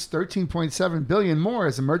House seeks $13.7 billion more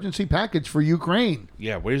as emergency package for Ukraine.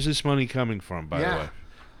 Yeah, where's this money coming from, by the way?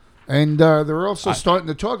 And they're also starting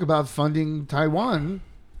to talk about funding Taiwan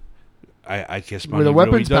I guess money with a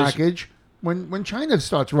weapons really does, package when China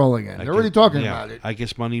starts rolling in. I They're already guess- talking yeah, about it. I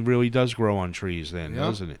guess money really does grow on trees then, Yep.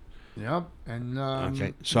 doesn't it? Yep. And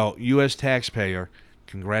Okay. So, U.S. taxpayer,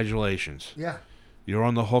 congratulations. yeah. You're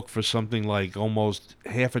on the hook for something like almost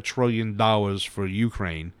 $500 billion for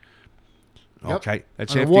Ukraine. Yep. Okay,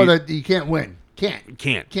 that's On a after war you that you can't win. Can't.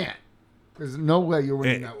 can't. There's no way you're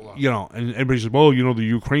winning that war. You know, and everybody says, "Well, you know, the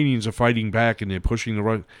Ukrainians are fighting back and they're pushing the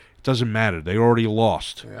right." It doesn't matter. They already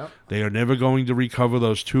lost. Yep. They are never going to recover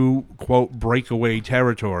those two quote breakaway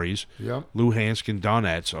territories, Yep. Luhansk and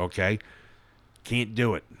Donetsk. Okay, can't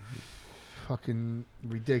do it. Fucking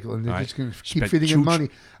ridiculous. They're All just right. going to keep Spent feeding two him tr- money.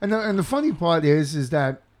 And the funny part is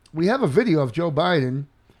that we have a video of Joe Biden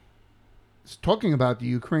talking about the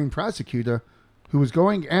Ukraine prosecutor who was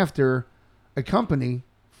going after a company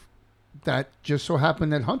that just so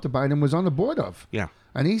happened that Hunter Biden was on the board of. Yeah.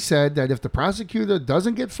 And he said that if the prosecutor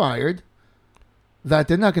doesn't get fired, that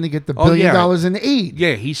they're not going to get the Oh, $1 yeah. billion in aid.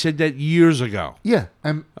 Yeah, he said that years ago. Yeah.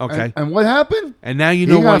 And, Okay. and what happened? And now you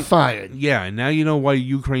He know got why. fired. Yeah, and now you know why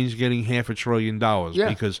Ukraine's getting $500 billion. Yeah.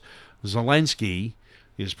 Because Zelensky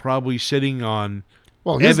is probably sitting on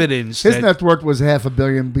Well, evidence his that net worth was $500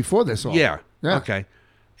 million before this all. yeah, Yeah. okay,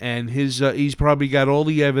 and his he's probably got all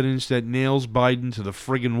the evidence that nails Biden to the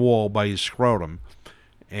friggin' wall by his scrotum,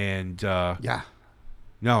 and Yeah.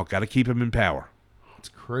 no, got to keep him in power. It's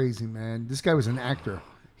crazy, man. This guy was an actor.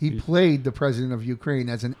 He played the president of Ukraine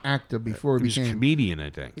as an actor before He was a became. comedian, I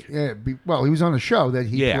think. Yeah, well, he was on a show that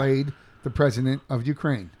he Yeah. played the president of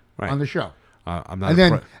Ukraine Right. on the show, I'm not.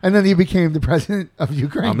 and then he became the president of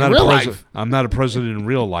Ukraine I'm in not real a president. life. I'm not a president in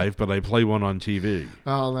real life, but I play one on TV.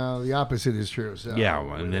 Oh no, the opposite is true. So, Yeah,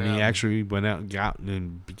 and then he yeah. actually went out and got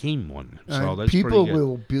and became one. So that's people pretty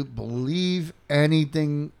good. will believe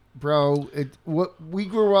anything, bro. What we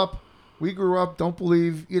grew up. Don't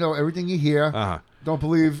believe everything you hear. Uh-huh. Don't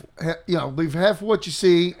believe believe half what you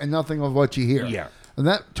see and nothing of what you hear. Yeah. And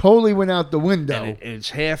that totally went out the window. And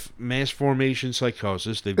it's half mass formation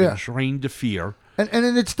psychosis. They've been Yeah. trained to fear. And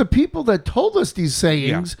then it's the people that told us these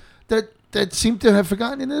sayings that seem to have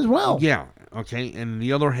forgotten it as well. Yeah. Okay. And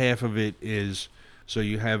the other half of it is so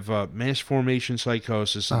you have mass formation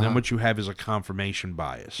psychosis, and then what you have is a confirmation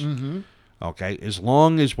bias. Mm-hmm. Okay. As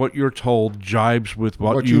long as what you're told jibes with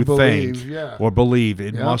what you believe, think yeah. or believe,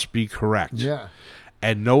 it Yeah. must be correct. Yeah.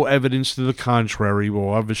 and no evidence to the contrary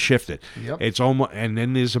will ever shift it. Yep. It's almost, and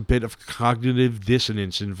then there's a bit of cognitive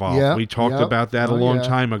dissonance involved. Yep, We talked yep. about that a Oh, long yeah.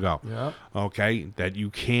 time ago. Yep. Okay, that you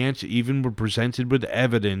can't, even when presented with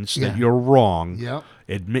evidence Yeah. that you're wrong, Yep.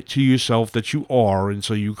 admit to yourself that you are, and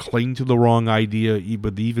so you cling to the wrong idea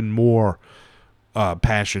with even more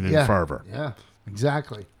passion and fervor. Yeah.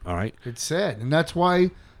 Exactly. All right. It's sad, and that's why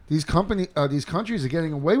these countries are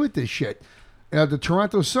getting away with this shit. The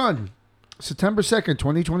Toronto Sun, September 2nd,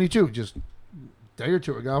 2022, just a day or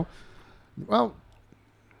two ago. Well,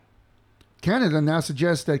 Canada now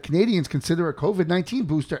suggests that Canadians consider a COVID-19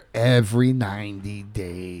 booster every 90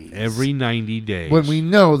 days. Every 90 days. When we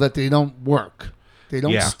know that they don't work. They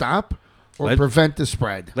don't Yeah. stop or prevent the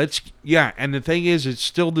spread. And the thing is, it's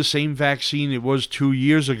still the same vaccine it was 2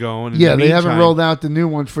 years ago. And Yeah, they haven't rolled out the new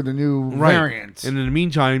one for the new variants. And in the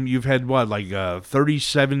meantime, you've had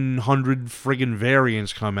 3,700 friggin'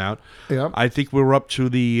 variants come out. Yep. I think we're up to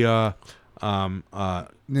the Ninja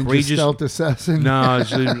courageous Stealth Assassin. No, it's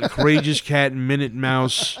the courageous cat and minute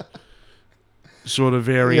mouse sort of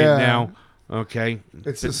variant Yeah. now. Okay,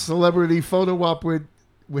 It's a celebrity photo op with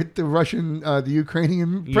the Russian, the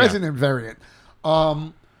Ukrainian president variant.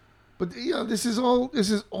 But this is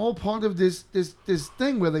all part of this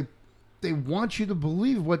thing where they want you to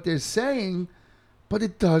believe what they're saying, but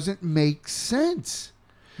it doesn't make sense.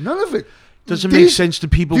 None of it doesn't make sense to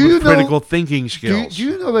people with critical thinking skills. Do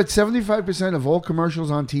you know that 75% of all commercials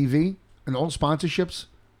on TV and all sponsorships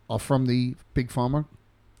are from the big pharma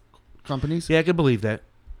companies? Yeah, I can believe that.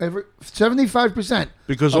 75%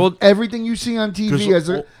 Because of everything you see on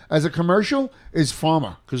TV as a commercial is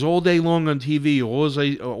pharma. Because all day long on TV,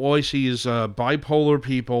 all I see is bipolar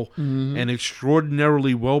people Mm-hmm. and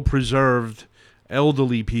extraordinarily well-preserved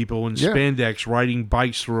elderly people in spandex riding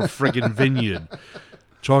bikes through a friggin' vineyard,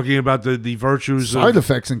 talking about the virtues Side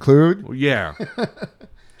effects include. Yeah.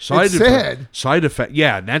 Side effect.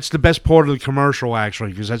 Yeah, that's the best part of the commercial,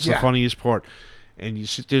 actually, because that's the funniest part. And you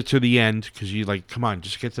sit there to the end because you're like, come on,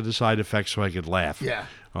 just get to the side effects so I could laugh. Yeah.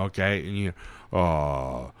 Okay. And you,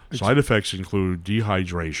 side effects include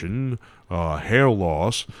dehydration, hair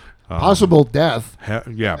loss, Possible death.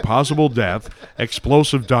 Possible death,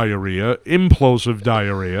 explosive diarrhea, implosive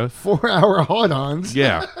diarrhea. 4-hour hard-ons.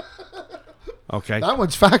 Yeah. Okay. That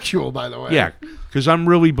one's factual, by the way. Yeah, because I'm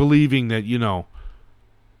really believing that,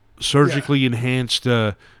 surgically enhanced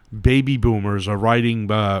baby boomers are riding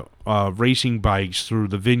racing bikes through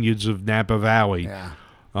the vineyards of Napa Valley,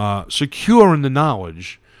 secure in the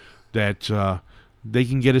knowledge that they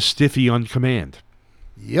can get a stiffy on command.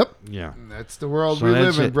 Yep. Yeah. And that's the world So we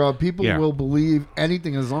that's live in, it. bro. People Yeah. will believe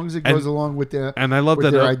anything as long as it goes along with their And I love with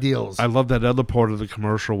that their ideals. I love that other part of the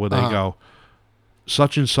commercial where they go,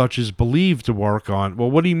 such and such is believed to work on.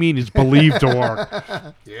 Well, what do you mean it's believed to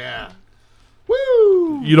work? Yeah.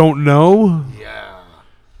 Woo! You don't know? Yeah.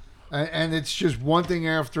 And it's just one thing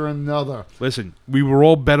after another. Listen, we were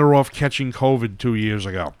all better off catching COVID 2 years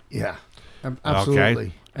ago. Yeah. Absolutely.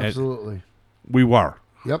 Okay. Absolutely. We were.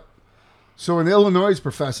 Yep. So an Illinois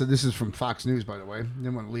professor, this is from Fox News, by the way.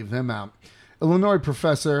 Didn't want to leave them out. Illinois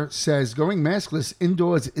professor says going maskless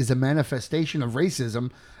indoors is a manifestation of racism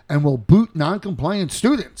and will boot non-compliant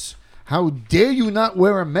students. How dare you not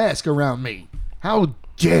wear a mask around me? How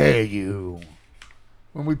dare you?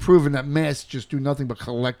 When we've proven that masks just do nothing but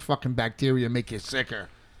collect fucking bacteria and make you sicker.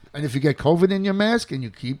 And if you get COVID in your mask and you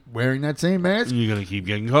keep wearing that same mask, You're going to keep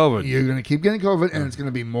getting COVID. you're going to keep getting COVID and it's going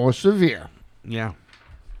to be more severe. Yeah.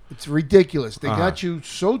 It's ridiculous. They got you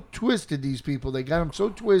so twisted, these people. They got them so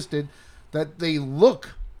twisted that they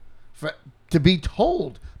look to be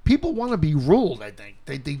told. People want to be ruled, I think.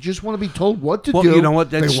 They just want to be told what to do. You know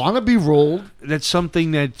what? They want to be ruled. That's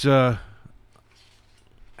something that I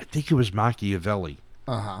think it was Machiavelli.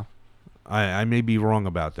 Uh-huh. I may be wrong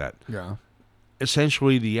about that. Yeah.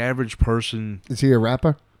 Essentially, the average person... Is he a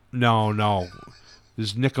rapper? No.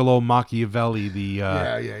 There's Niccolo Machiavelli, the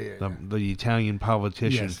Italian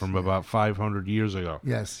politician from about 500 years ago.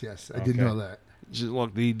 Yes. I did know that.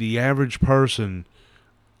 Look, the average person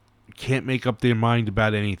can't make up their mind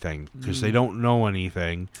about anything because they don't know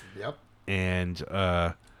anything. Yep. And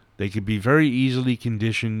they could be very easily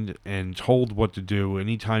conditioned and told what to do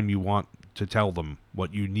anytime you want to tell them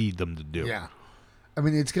what you need them to do. Yeah. I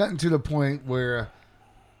mean, it's gotten to the point where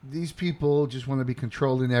these people just want to be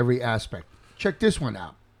controlled in every aspect. Check this one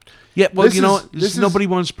out. Yeah, well, This is nobody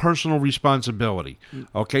wants personal responsibility.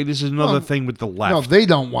 Okay, this is another thing with the left. No, they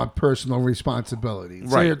don't want personal responsibility.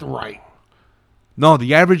 Say it right. No,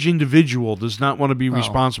 the average individual does not want to be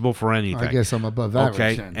responsible for anything. I guess I'm above average.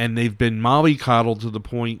 Okay, then. and they've been mollycoddled to the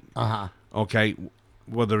point. Uh-huh. Okay,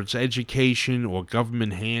 whether it's education or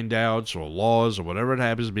government handouts or laws or whatever it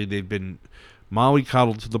happens to be, they've been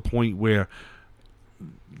mollycoddled to the point where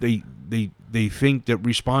they think that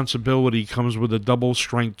responsibility comes with a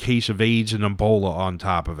double-strength case of AIDS and Ebola on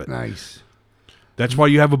top of it. Nice. That's why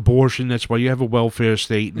you have abortion. That's why you have a welfare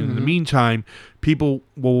state. And in the meantime, people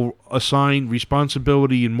will assign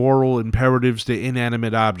responsibility and moral imperatives to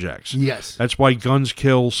inanimate objects. Yes. That's why guns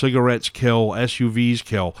kill, cigarettes kill, SUVs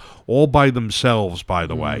kill, all by themselves, by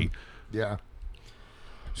the way. Yeah.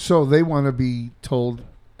 So they want to be told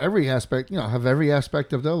every aspect, have every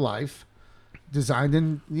aspect of their life designed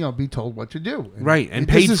and, be told what to do. Right, and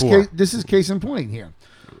paid for. This is case in point here.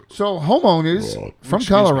 So homeowners from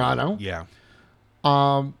Colorado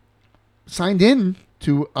signed in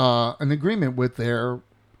to an agreement with their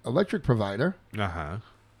electric provider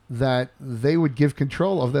that they would give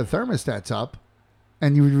control of their thermostats up,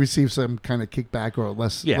 and you would receive some kind of kickback or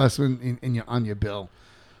less on your bill.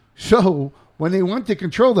 So when they went to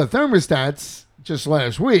control the thermostats just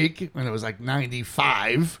last week, when it was like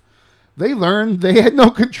 95, they learned they had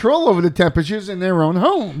no control over the temperatures in their own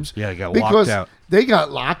homes. Yeah, they got locked out. They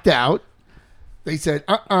got locked out. They said,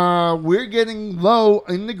 we're getting low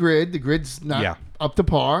in the grid. The grid's not up to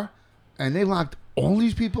par. And they locked all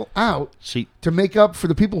these people out to make up for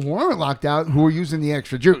the people who aren't locked out who are using the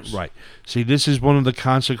extra juice. Right. See, this is one of the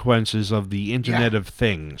consequences of the Internet of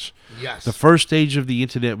Things. Yes. The first stage of the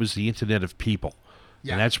Internet was the Internet of People.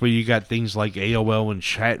 Yeah. And that's where you got things like AOL and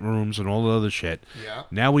chat rooms and all the other shit. Yeah.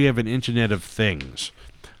 Now we have an Internet of Things.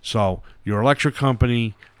 So your electric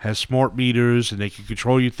company has smart meters, and they can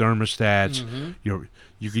control your thermostats.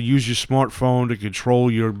 You can use your smartphone to control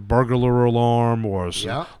your burglar alarm, or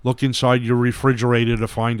look inside your refrigerator to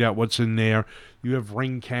find out what's in there. You have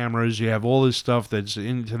Ring cameras. You have all this stuff that's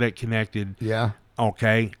internet connected. Yeah.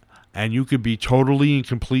 Okay? And you could be totally and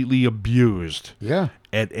completely abused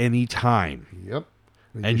at any time. Yep.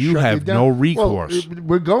 And you have no recourse. Well,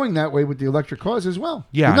 we're going that way with the electric cars as well.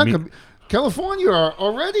 Yeah, California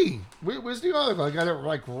already. Where's the article? I got it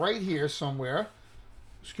like right here somewhere.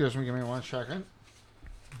 Excuse me, give me 1 second.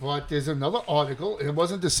 But there's another article. It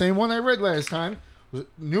wasn't the same one I read last time. It was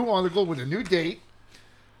a new article with a new date.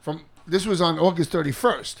 This was on August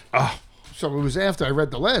 31st. Oh. So it was after I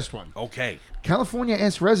read the last one. Okay. California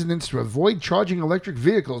asks residents to avoid charging electric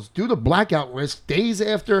vehicles due to blackout risk days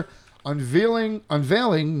after unveiling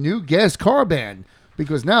new gas car ban.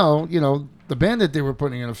 Because now, the ban that they were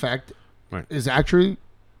putting in effect is actually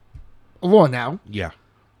a law now. Yeah.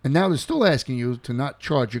 And now they're still asking you to not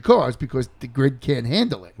charge your cars because the grid can't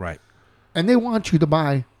handle it. Right. And they want you to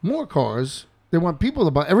buy more cars. They want people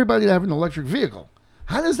to buy, everybody to have an electric vehicle.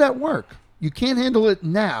 How does that work? You can't handle it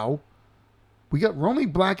now. We got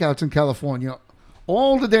roaming blackouts in California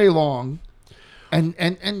all the day long.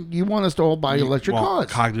 And you want us to all buy electric cars.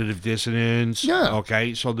 Cognitive dissonance. Yeah.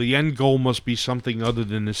 Okay. So the end goal must be something other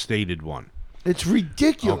than the stated one. It's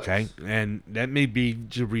ridiculous. Okay, and that may be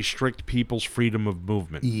to restrict people's freedom of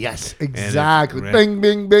movement. Yes, exactly. Bing,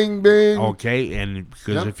 bing, bing, bing. Okay, and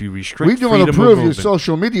because if you restrict we don't freedom approve of movement, your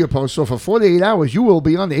social media posts, so for 48 hours you will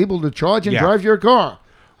be unable to charge and drive your car.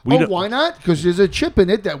 Why not? Because there's a chip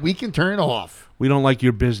in it that we can turn off. We don't like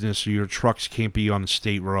your business, so your trucks can't be on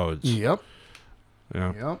state roads. Yep.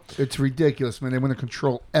 It's ridiculous, man. They want to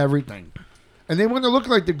control everything. And they want to look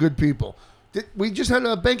like the good people. We just had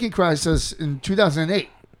a banking crisis in 2008.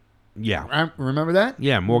 Yeah. Remember that?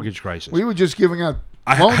 Yeah, mortgage crisis. We were just giving out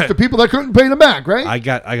loans to people that couldn't pay them back, right? I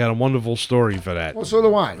got a wonderful story for that. Well, so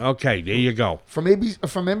do I. Okay, there you go. From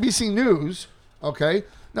NBC News, okay?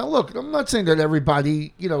 Now, look, I'm not saying that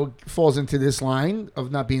everybody, falls into this line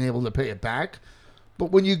of not being able to pay it back.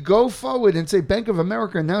 But when you go forward and say Bank of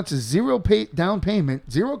America announces zero down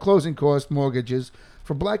payment, zero closing cost mortgages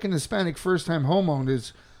for Black and Hispanic first-time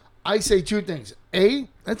homeowners, I say two things. A,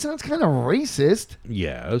 that sounds kind of racist.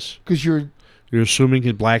 Yes. Because you're assuming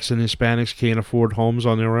that blacks and Hispanics can't afford homes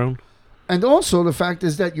on their own? And also the fact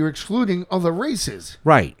is that you're excluding other races.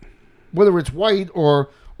 Right. Whether it's white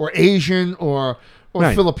or Asian or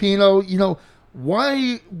Filipino,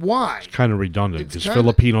 why? It's kind of redundant because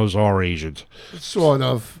Filipinos are Asians. Sort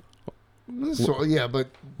of. Yeah, but...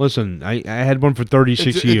 Listen, I had one for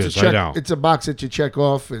 36 years. I know. It's a box that you check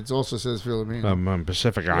off. It also says Filipino. I'm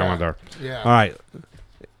Pacific Islander. Yeah. All right.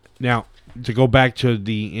 Now, to go back to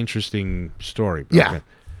the interesting story. Yeah. Okay.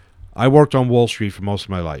 I worked on Wall Street for most of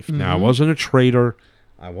my life. Mm-hmm. Now, I wasn't a trader.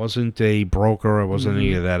 I wasn't a broker. I wasn't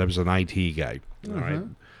any of that. I was an IT guy. All right.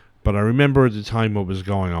 But I remember at the time what was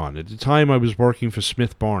going on. At the time, I was working for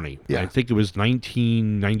Smith Barney. Yeah. I think it was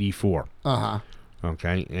 1994. Uh-huh.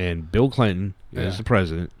 Okay, and Bill Clinton is the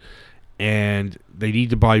president, and they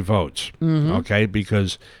need to buy votes. Okay,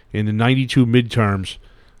 because in the '92 midterms,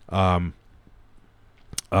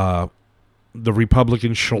 the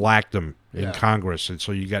Republicans shellacked them in Congress, and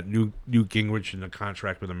so you got Newt Gingrich in the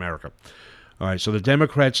contract with America. All right, so the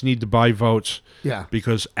Democrats need to buy votes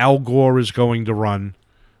because Al Gore is going to run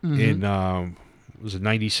in, was it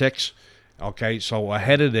 96? Okay, so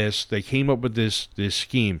ahead of this, they came up with this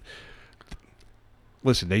scheme.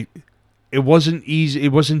 Listen, it wasn't easy.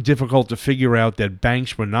 It wasn't difficult to figure out that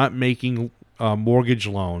banks were not making mortgage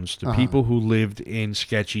loans to people who lived in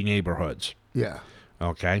sketchy neighborhoods. Yeah.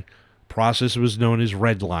 Okay, process was known as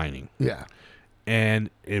redlining. Yeah. And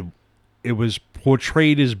it was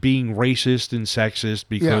portrayed as being racist and sexist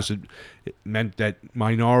because it meant that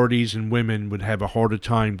minorities and women would have a harder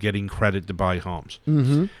time getting credit to buy homes.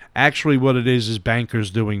 Actually, what it is bankers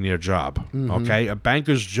doing their job. Okay, a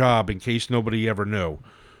banker's job, in case nobody ever knew,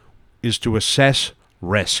 is to assess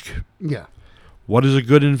risk. Yeah. What is a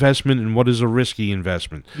good investment and what is a risky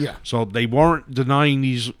investment? Yeah. So they weren't denying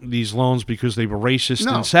these loans because they were racist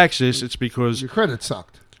and sexist. It's because your credit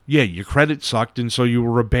sucked. Yeah, your credit sucked, and so you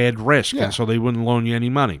were a bad risk, and so they wouldn't loan you any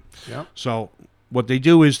money. Yep. So what they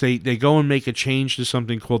do is they go and make a change to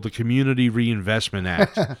something called the Community Reinvestment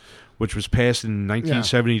Act, which was passed in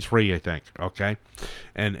 1973, I think. Okay,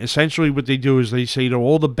 and essentially what they do is they say to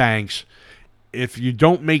all the banks, if you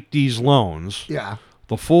don't make these loans,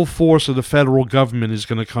 the full force of the federal government is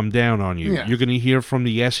going to come down on you. You're going to hear from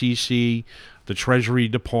the SEC, the Treasury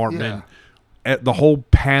Department. The whole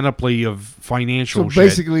panoply of financial shit. So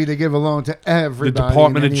basically, they give a loan to everybody. The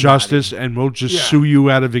Department of Justice, and we'll just sue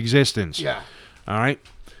you out of existence. Yeah. All right?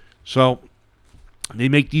 So they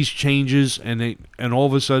make these changes, and all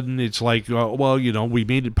of a sudden, it's like, well, we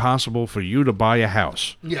made it possible for you to buy a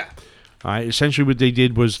house. Yeah. All right? Essentially, what they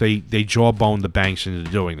did was they jawboned the banks into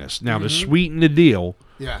doing this. Now, to sweeten the deal,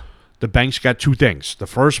 the banks got two things. The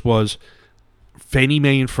first was Fannie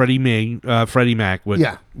Mae and Freddie Mac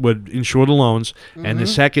would insure the loans, and the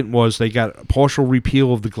second was they got a partial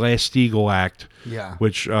repeal of the Glass-Steagall Act,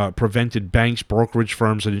 which prevented banks, brokerage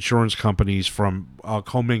firms, and insurance companies from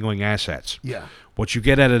commingling assets. Yeah. What you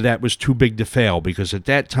get out of that was too big to fail, because at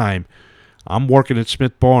that time, I'm working at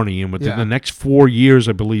Smith Barney, and within the next 4 years,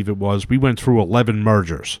 I believe it was, we went through 11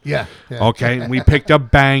 mergers. Yeah. Okay, and we picked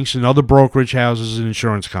up banks and other brokerage houses and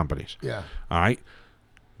insurance companies. Yeah. All right.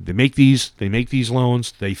 They make these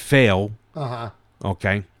loans. They fail.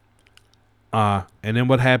 Okay. And then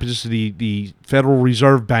what happens is the Federal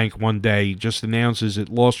Reserve Bank one day just announces it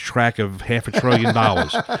lost track of $500 billion.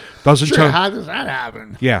 How does that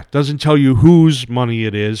happen? Yeah, doesn't tell you whose money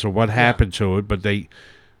it is or what happened to it, but they.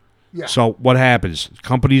 Yeah. So what happens?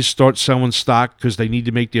 Companies start selling stock because they need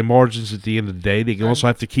to make their margins at the end of the day. They also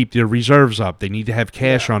have to keep their reserves up. They need to have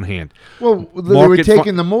cash on hand. Well, they were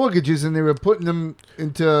taking the mortgages and they were putting them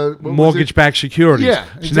into mortgage-backed securities. Yeah,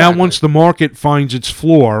 exactly. So now once the market finds its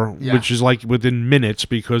floor, which is like within minutes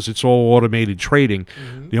because it's all automated trading,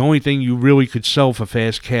 the only thing you really could sell for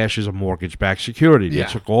fast cash is a mortgage-backed security. They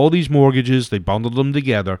took all these mortgages, they bundled them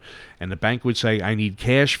together, and the bank would say, I need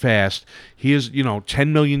cash fast. Here's,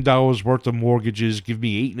 $10 million worth of mortgages. Give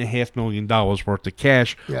me $8.5 million worth of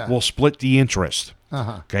cash. Yeah. We'll split the interest.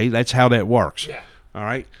 Okay, that's how that works. Yeah. All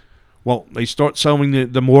right. Well, they start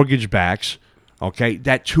selling the mortgage backs. Okay,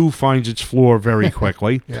 that too finds its floor very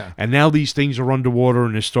quickly. And now these things are underwater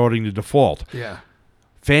and they're starting to default. Yeah.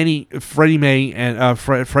 Freddie Mac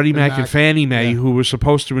and Fannie Mae, who were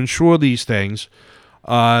supposed to insure these things,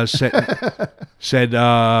 said,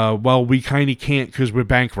 well, we kind of can't because we're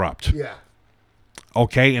bankrupt. Yeah.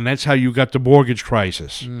 Okay, and that's how you got the mortgage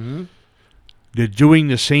crisis. They're doing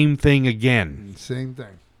the same thing again. Same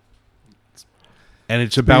thing. And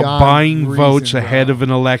it's about buying votes ahead of an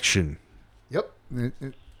election. Yep.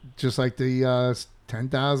 Just like the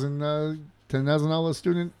 $10,000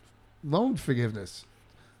 student loan forgiveness.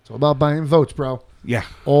 It's all about buying votes, bro. Yeah.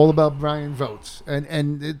 All about buying votes.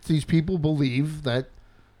 And these people believe that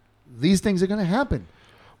these things are going to happen.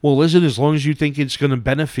 Well, listen, as long as you think it's going to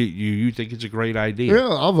benefit you, you think it's a great idea. Yeah,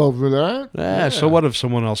 I'll vote for that. Yeah, so what if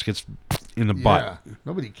someone else gets in the butt? Yeah,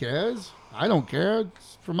 nobody cares. I don't care.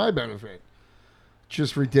 It's for my benefit.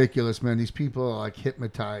 Just ridiculous, man. These people are like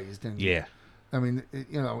hypnotized. And I mean,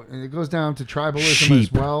 and it goes down to tribalism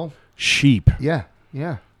as well. Sheep. Yeah.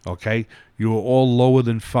 Okay? You're all lower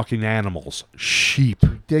than fucking animals. Sheep.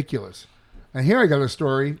 Ridiculous. And here I got a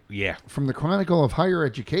story from the Chronicle of Higher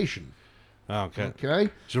Education. Okay.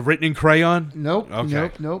 Is it written in crayon? Nope.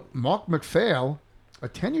 Mark McPhail, a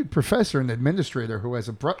tenured professor and administrator who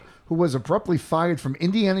was abruptly fired from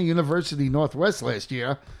Indiana University Northwest last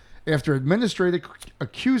year after administrator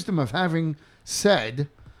accused him of having said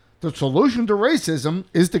The solution to racism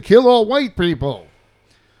is to kill all white people.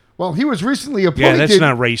 Well, he was recently appointed. Yeah, that's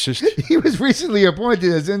not racist. He was recently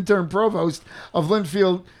appointed as interim provost of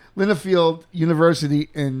Linfield University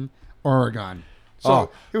in Oregon.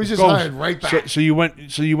 So he was just hired right back. So you went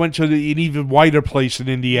to an even whiter place in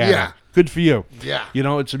Indiana. Yeah. Good for you. Yeah. You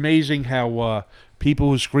know, it's amazing how people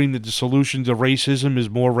who scream that the solution to racism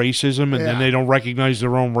is more racism, and then they don't recognize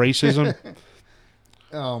their own racism.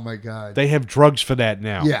 Oh my God. They have drugs for that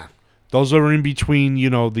now. Yeah. Those are in between,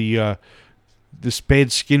 this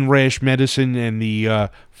bad skin rash medicine and the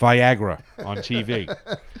Viagra on TV.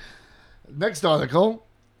 Next article,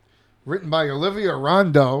 written by Olivia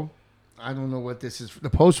Rondo. I don't know what this is. The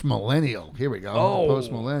Post-Millennial. Here we go. Oh. The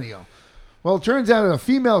Post-Millennial. Well, it turns out a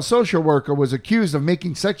female social worker was accused of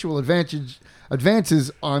making sexual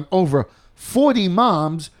advances on over 40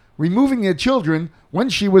 moms, removing their children when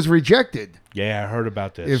she was rejected. Yeah, I heard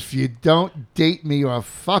about this. If you don't date me or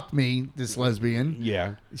fuck me, this lesbian,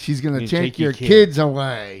 yeah, she's going to You take take your your kid. kids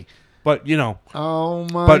away. but Oh,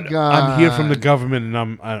 my but God. I'm here from the government,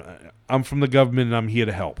 and I'm from the government, and I'm here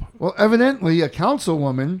to help. Well, evidently, a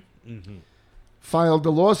councilwoman filed a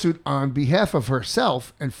lawsuit on behalf of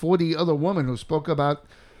herself and 40 other women who spoke about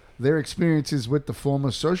their experiences with the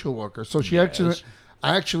former social worker. So she Yes.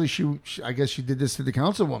 I guess she did this to the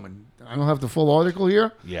councilwoman. I don't have the full article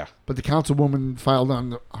here, Yeah. but the councilwoman filed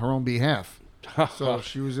on her own behalf. So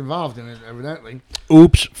she was involved in it, evidently.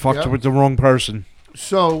 Oops, fucked Yep. with the wrong person.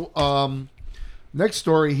 So, next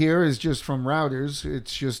story here is just from Routers.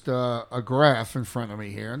 It's just a graph in front of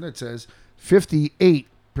me here, and it says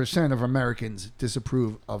 58% of Americans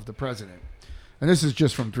disapprove of the president. And this is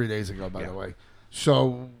just from 3 days ago, by the way.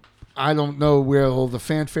 So I don't know where all the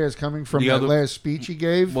fanfare is coming from that last speech he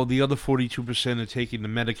gave. Well, the other 42% are taking the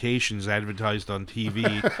medications advertised on TV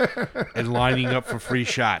and lining up for free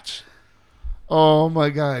shots. Oh, my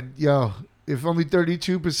God. Yo, if only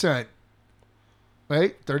 32%.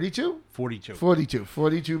 Wait, 32? 42.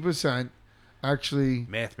 42% actually.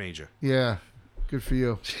 Math major. Yeah, good for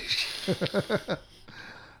you.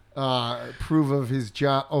 Approve of his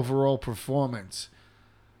job overall performance.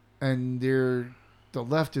 And the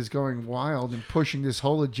left is going wild and pushing this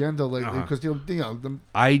whole agenda lately because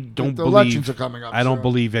I don't the believe elections are coming up. I don't so-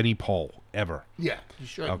 believe any poll ever. Yeah, you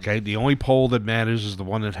should. Okay, the only poll that matters is the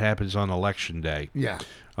one that happens on election day. Yeah,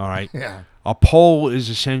 All right. yeah, A poll is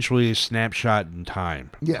essentially a snapshot in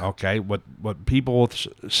time. Yeah. Okay. What people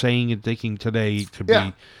are saying and thinking today could Yeah.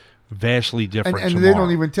 be vastly different and tomorrow. they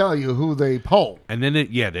don't even tell you who they poll. And then they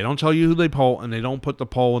don't tell you who they poll, and they don't put the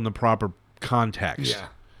poll in the proper context.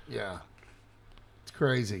 Yeah, it's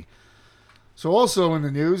crazy. So also in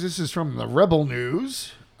the news, this is from the Rebel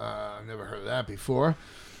News. I've never heard of that before.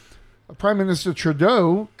 Prime Minister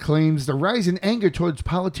Trudeau claims the rise in anger towards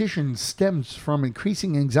politicians stems from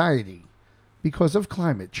increasing anxiety because of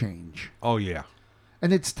climate change. Oh yeah.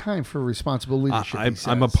 And it's time for responsible leadership, he says.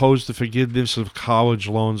 I'm opposed to forgiveness of college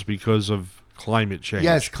loans because of climate change.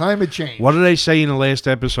 Yes, climate change. What did I say in the last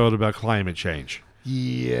episode about climate change?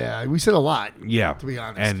 Yeah, we said a lot. Yeah. To be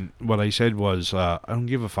honest. And what I said was, I don't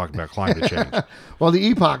give a fuck about climate change. Well, the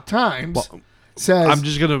Epoch Times says... I'm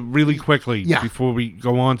just going to really quickly, Yeah. before we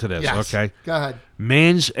go on to this, Yes. okay? Go ahead.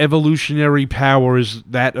 Man's evolutionary power is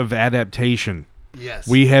that of adaptation. Yes.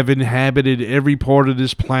 We have inhabited every part of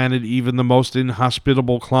this planet, even the most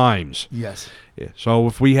inhospitable climes. Yes. So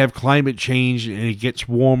if we have climate change and it gets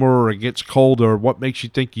warmer or it gets colder, what makes you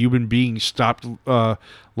think human beings stopped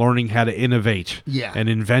learning how to innovate and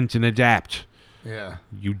invent and adapt? Yeah.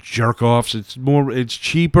 You jerk offs. It's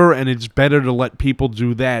cheaper and it's better to let people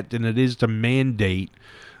do that than it is to mandate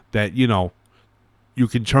that, you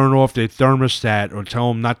can turn off their thermostat or tell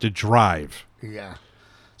them not to drive. Yeah.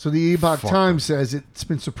 So the Epoch Times says it's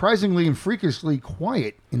been surprisingly and freakishly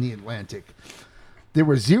quiet in the Atlantic. There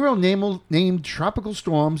were zero named tropical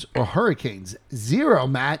storms or hurricanes. Zero,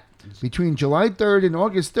 Matt. Between July 3rd and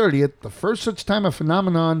August 30th, the first such time a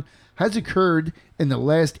phenomenon has occurred in the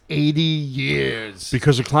last 80 years.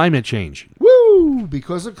 Because of climate change. Woo!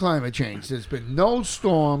 Because of climate change. There's been no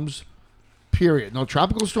storms, period. No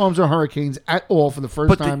tropical storms or hurricanes at all for the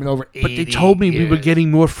first time in over 80 years. But they told me we were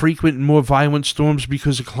getting more frequent and more violent storms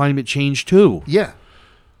because of climate change, too. Yeah.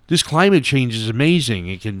 This climate change is amazing.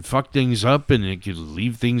 It can fuck things up and it can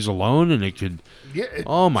leave things alone and it could... Yeah,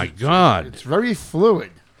 oh, my God. It's very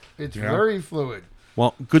fluid. It's very fluid.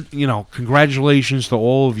 Well, good. Congratulations to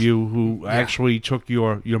all of you who actually took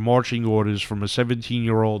your marching orders from a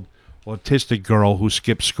 17-year-old autistic girl who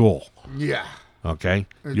skipped school. Yeah. Okay?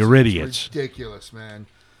 You're idiots. It's ridiculous, man.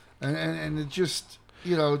 And it just,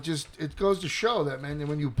 it goes to show that, man,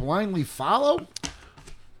 when you blindly follow,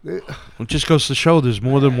 It just goes to show there's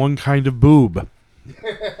more than one kind of boob.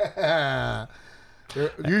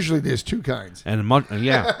 Usually there's two kinds. And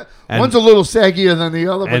yeah. And, one's a little saggier than the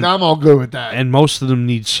other, but I'm all good with that. And most of them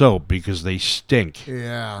need soap because they stink.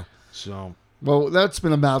 Yeah. So. Well, that's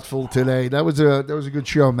been a mouthful today. That was a good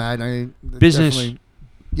show, Matt. Business.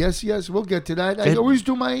 Yes, we'll get to that. I always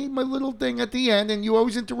do my little thing at the end, and you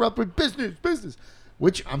always interrupt with business,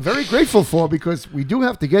 which I'm very grateful for because we do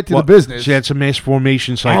have to get to the business. See, that's a mass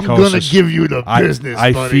formation psychosis. I'm going to give you the business,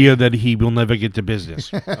 I buddy. fear that he will never get to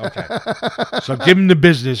business. Okay. So give him the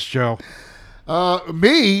business, Joe.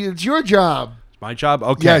 Me? It's your job. My job?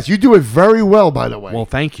 Okay. Yes, you do it very well, by the way. Well,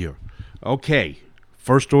 thank you. Okay.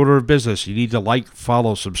 First order of business, you need to like,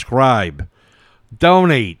 follow, subscribe,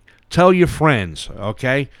 donate, tell your friends,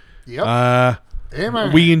 okay? Yep.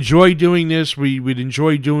 Amen. We enjoy doing this. We'd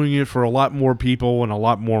enjoy doing it for a lot more people and a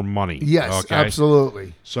lot more money. Yes, okay?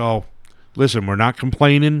 Absolutely. So, listen, we're not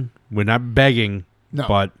complaining. We're not begging. No.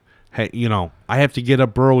 But, hey, I have to get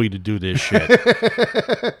up early to do this shit.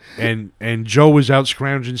 and Joe was out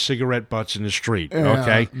scrounging cigarette butts in the street,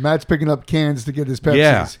 okay? Matt's picking up cans to get his Pepsis.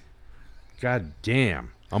 Yeah. God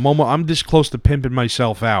damn. I'm this close to pimping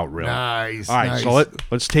myself out, really. Nice. All right, nice. so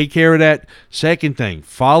let's take care of that. Second thing,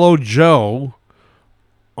 follow Joe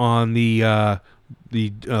on the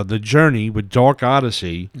journey with Dark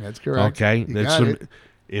Odyssey. That's correct. Okay, You got it.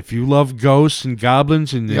 If you love ghosts and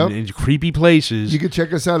goblins and creepy places, you can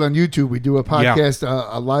check us out on YouTube. We do a podcast,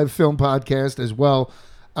 a live film podcast as well.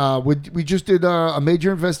 We just did a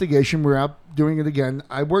major investigation. We're out doing it again.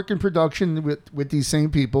 I work in production with these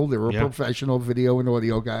same people. They're professional video and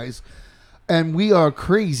audio guys. And we are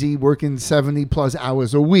crazy working 70-plus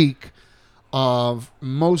hours a week,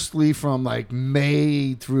 mostly from like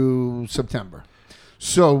May through September.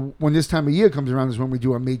 So when this time of year comes around is when we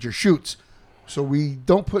do our major shoots. So we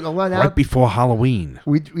don't put a lot out. Right before Halloween.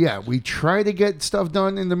 We try to get stuff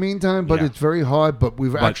done in the meantime, but it's very hard. But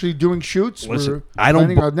we're actually doing shoots. Listen, we're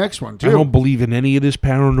planning our next one, too. I don't believe in any of this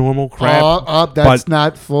paranormal crap. That's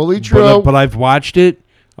not fully true. But I've watched it,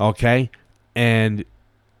 okay, and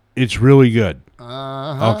it's really good.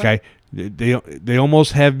 Okay. They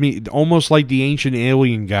almost have me, almost like the ancient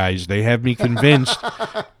alien guys, they have me convinced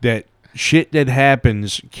that shit that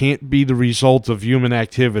happens can't be the result of human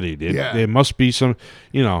activity. There must be some,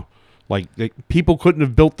 like people couldn't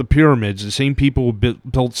have built the pyramids. The same people who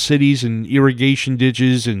built cities and irrigation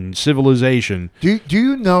ditches and civilization. Do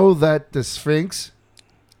you know that the Sphinx,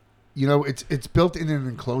 it's built in an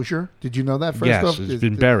enclosure? Did you know that? Yes, it's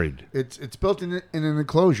been buried. It's built in an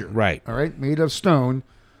enclosure. Right. All right, made of stone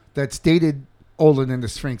that's dated older than the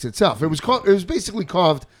Sphinx itself. It was basically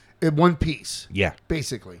carved in one piece. Yeah.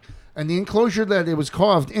 Basically. And the enclosure that it was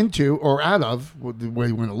carved into or out of, the way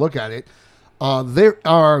you want to look at it, there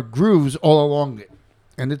are grooves all along it.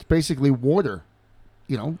 And it's basically water,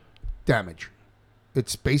 damage.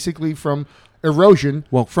 It's basically from erosion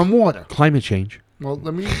from water. Climate change. Well,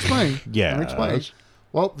 let me explain. Yeah. Let me explain.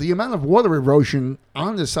 Well, the amount of water erosion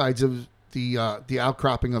on the sides of the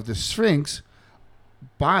outcropping of the Sphinx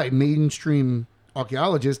by mainstream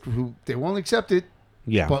archaeologists who they won't accept it.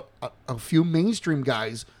 Yeah. But a few mainstream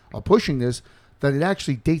guys are pushing this, that it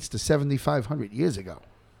actually dates to 7,500 years ago.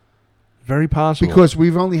 Very possible. Because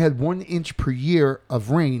we've only had 1 inch per year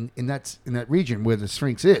of rain in that region where the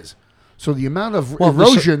Sphinx is. So the amount of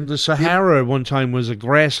erosion... The Sahara at one time was a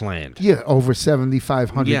grassland. Yeah, over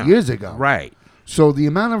 7,500 years ago. Right. So the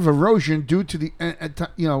amount of erosion due to the...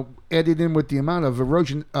 added in with the amount of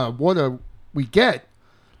erosion water we get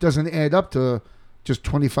doesn't add up to just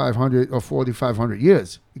 2,500 or 4,500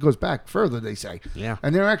 years. It goes back further, they say. Yeah.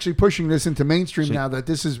 And they're actually pushing this into mainstream now, that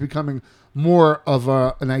this is becoming more of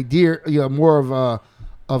an idea, more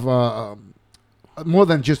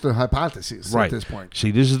than just a hypothesis at this point.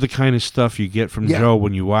 See, this is the kind of stuff you get from Joe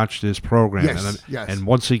when you watch this program. Yes, And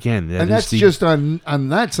once again, that's just on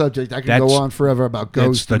that subject. I can go on forever about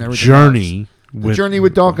ghosts and everything journey. Else. The journey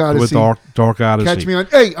with Dark Odyssey. With Dark Odyssey. Catch me on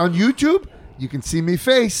YouTube. You can see me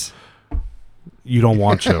face. You don't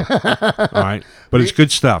want to. All right. But it's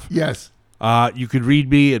good stuff. Yes. You could read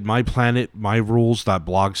me at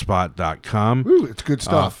myplanetmyrules.blogspot.com. Ooh, it's good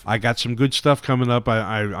stuff. I got some good stuff coming up.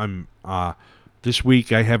 I'm this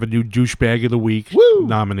week I have a new douchebag of the week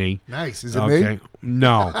nominee. Nice. Is it me?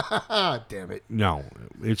 No. Damn it. No.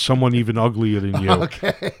 It's someone even uglier than you.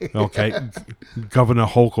 Okay. Governor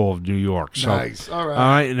Hochul of New York. So, nice. All right. All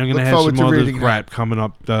right. And I'm going to have some other crap coming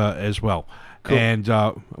up as well. Cool. And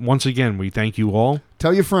once again, we thank you all.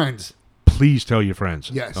 Tell your friends. Please tell your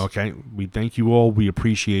friends. Yes. Okay. We thank you all. We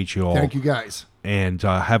appreciate you all. Thank you, guys. And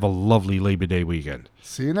have a lovely Labor Day weekend.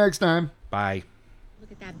 See you next time. Bye.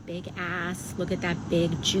 Look at that big ass. Look at that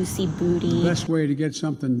big juicy booty. The best way to get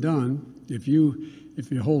something done, if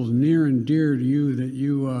it holds near and dear to you that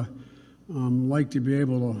you like to be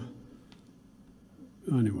able to,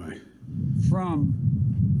 anyway. From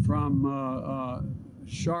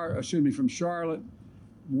Charlotte,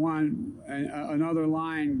 another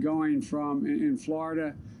line going from in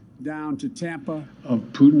Florida down to Tampa. Of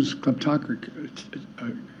Putin's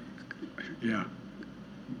kleptocracy. Yeah.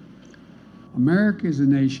 America is a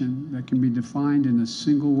nation that can be defined in a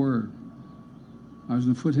single word. I was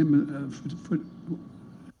going to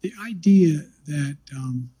the idea that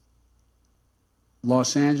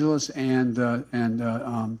Los Angeles and what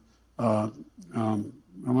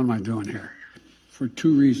am I doing here? For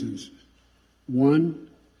two reasons. One,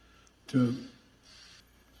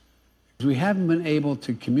 we haven't been able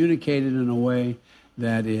to communicate it in a way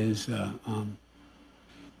that is,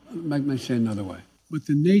 let me say another way. But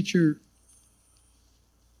the nature,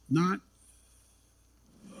 not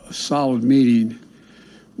a solid meeting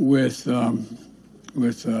with they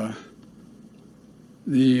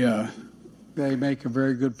make a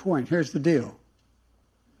very good point. Here's the deal.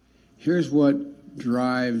 Here's what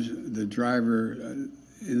drives the driver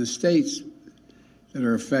in the states that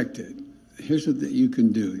are affected. Here's what you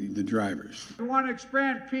can do, the drivers. We want to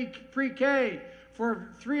expand pre-K for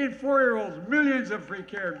 3- and 4-year-olds, millions of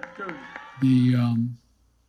pre-K students.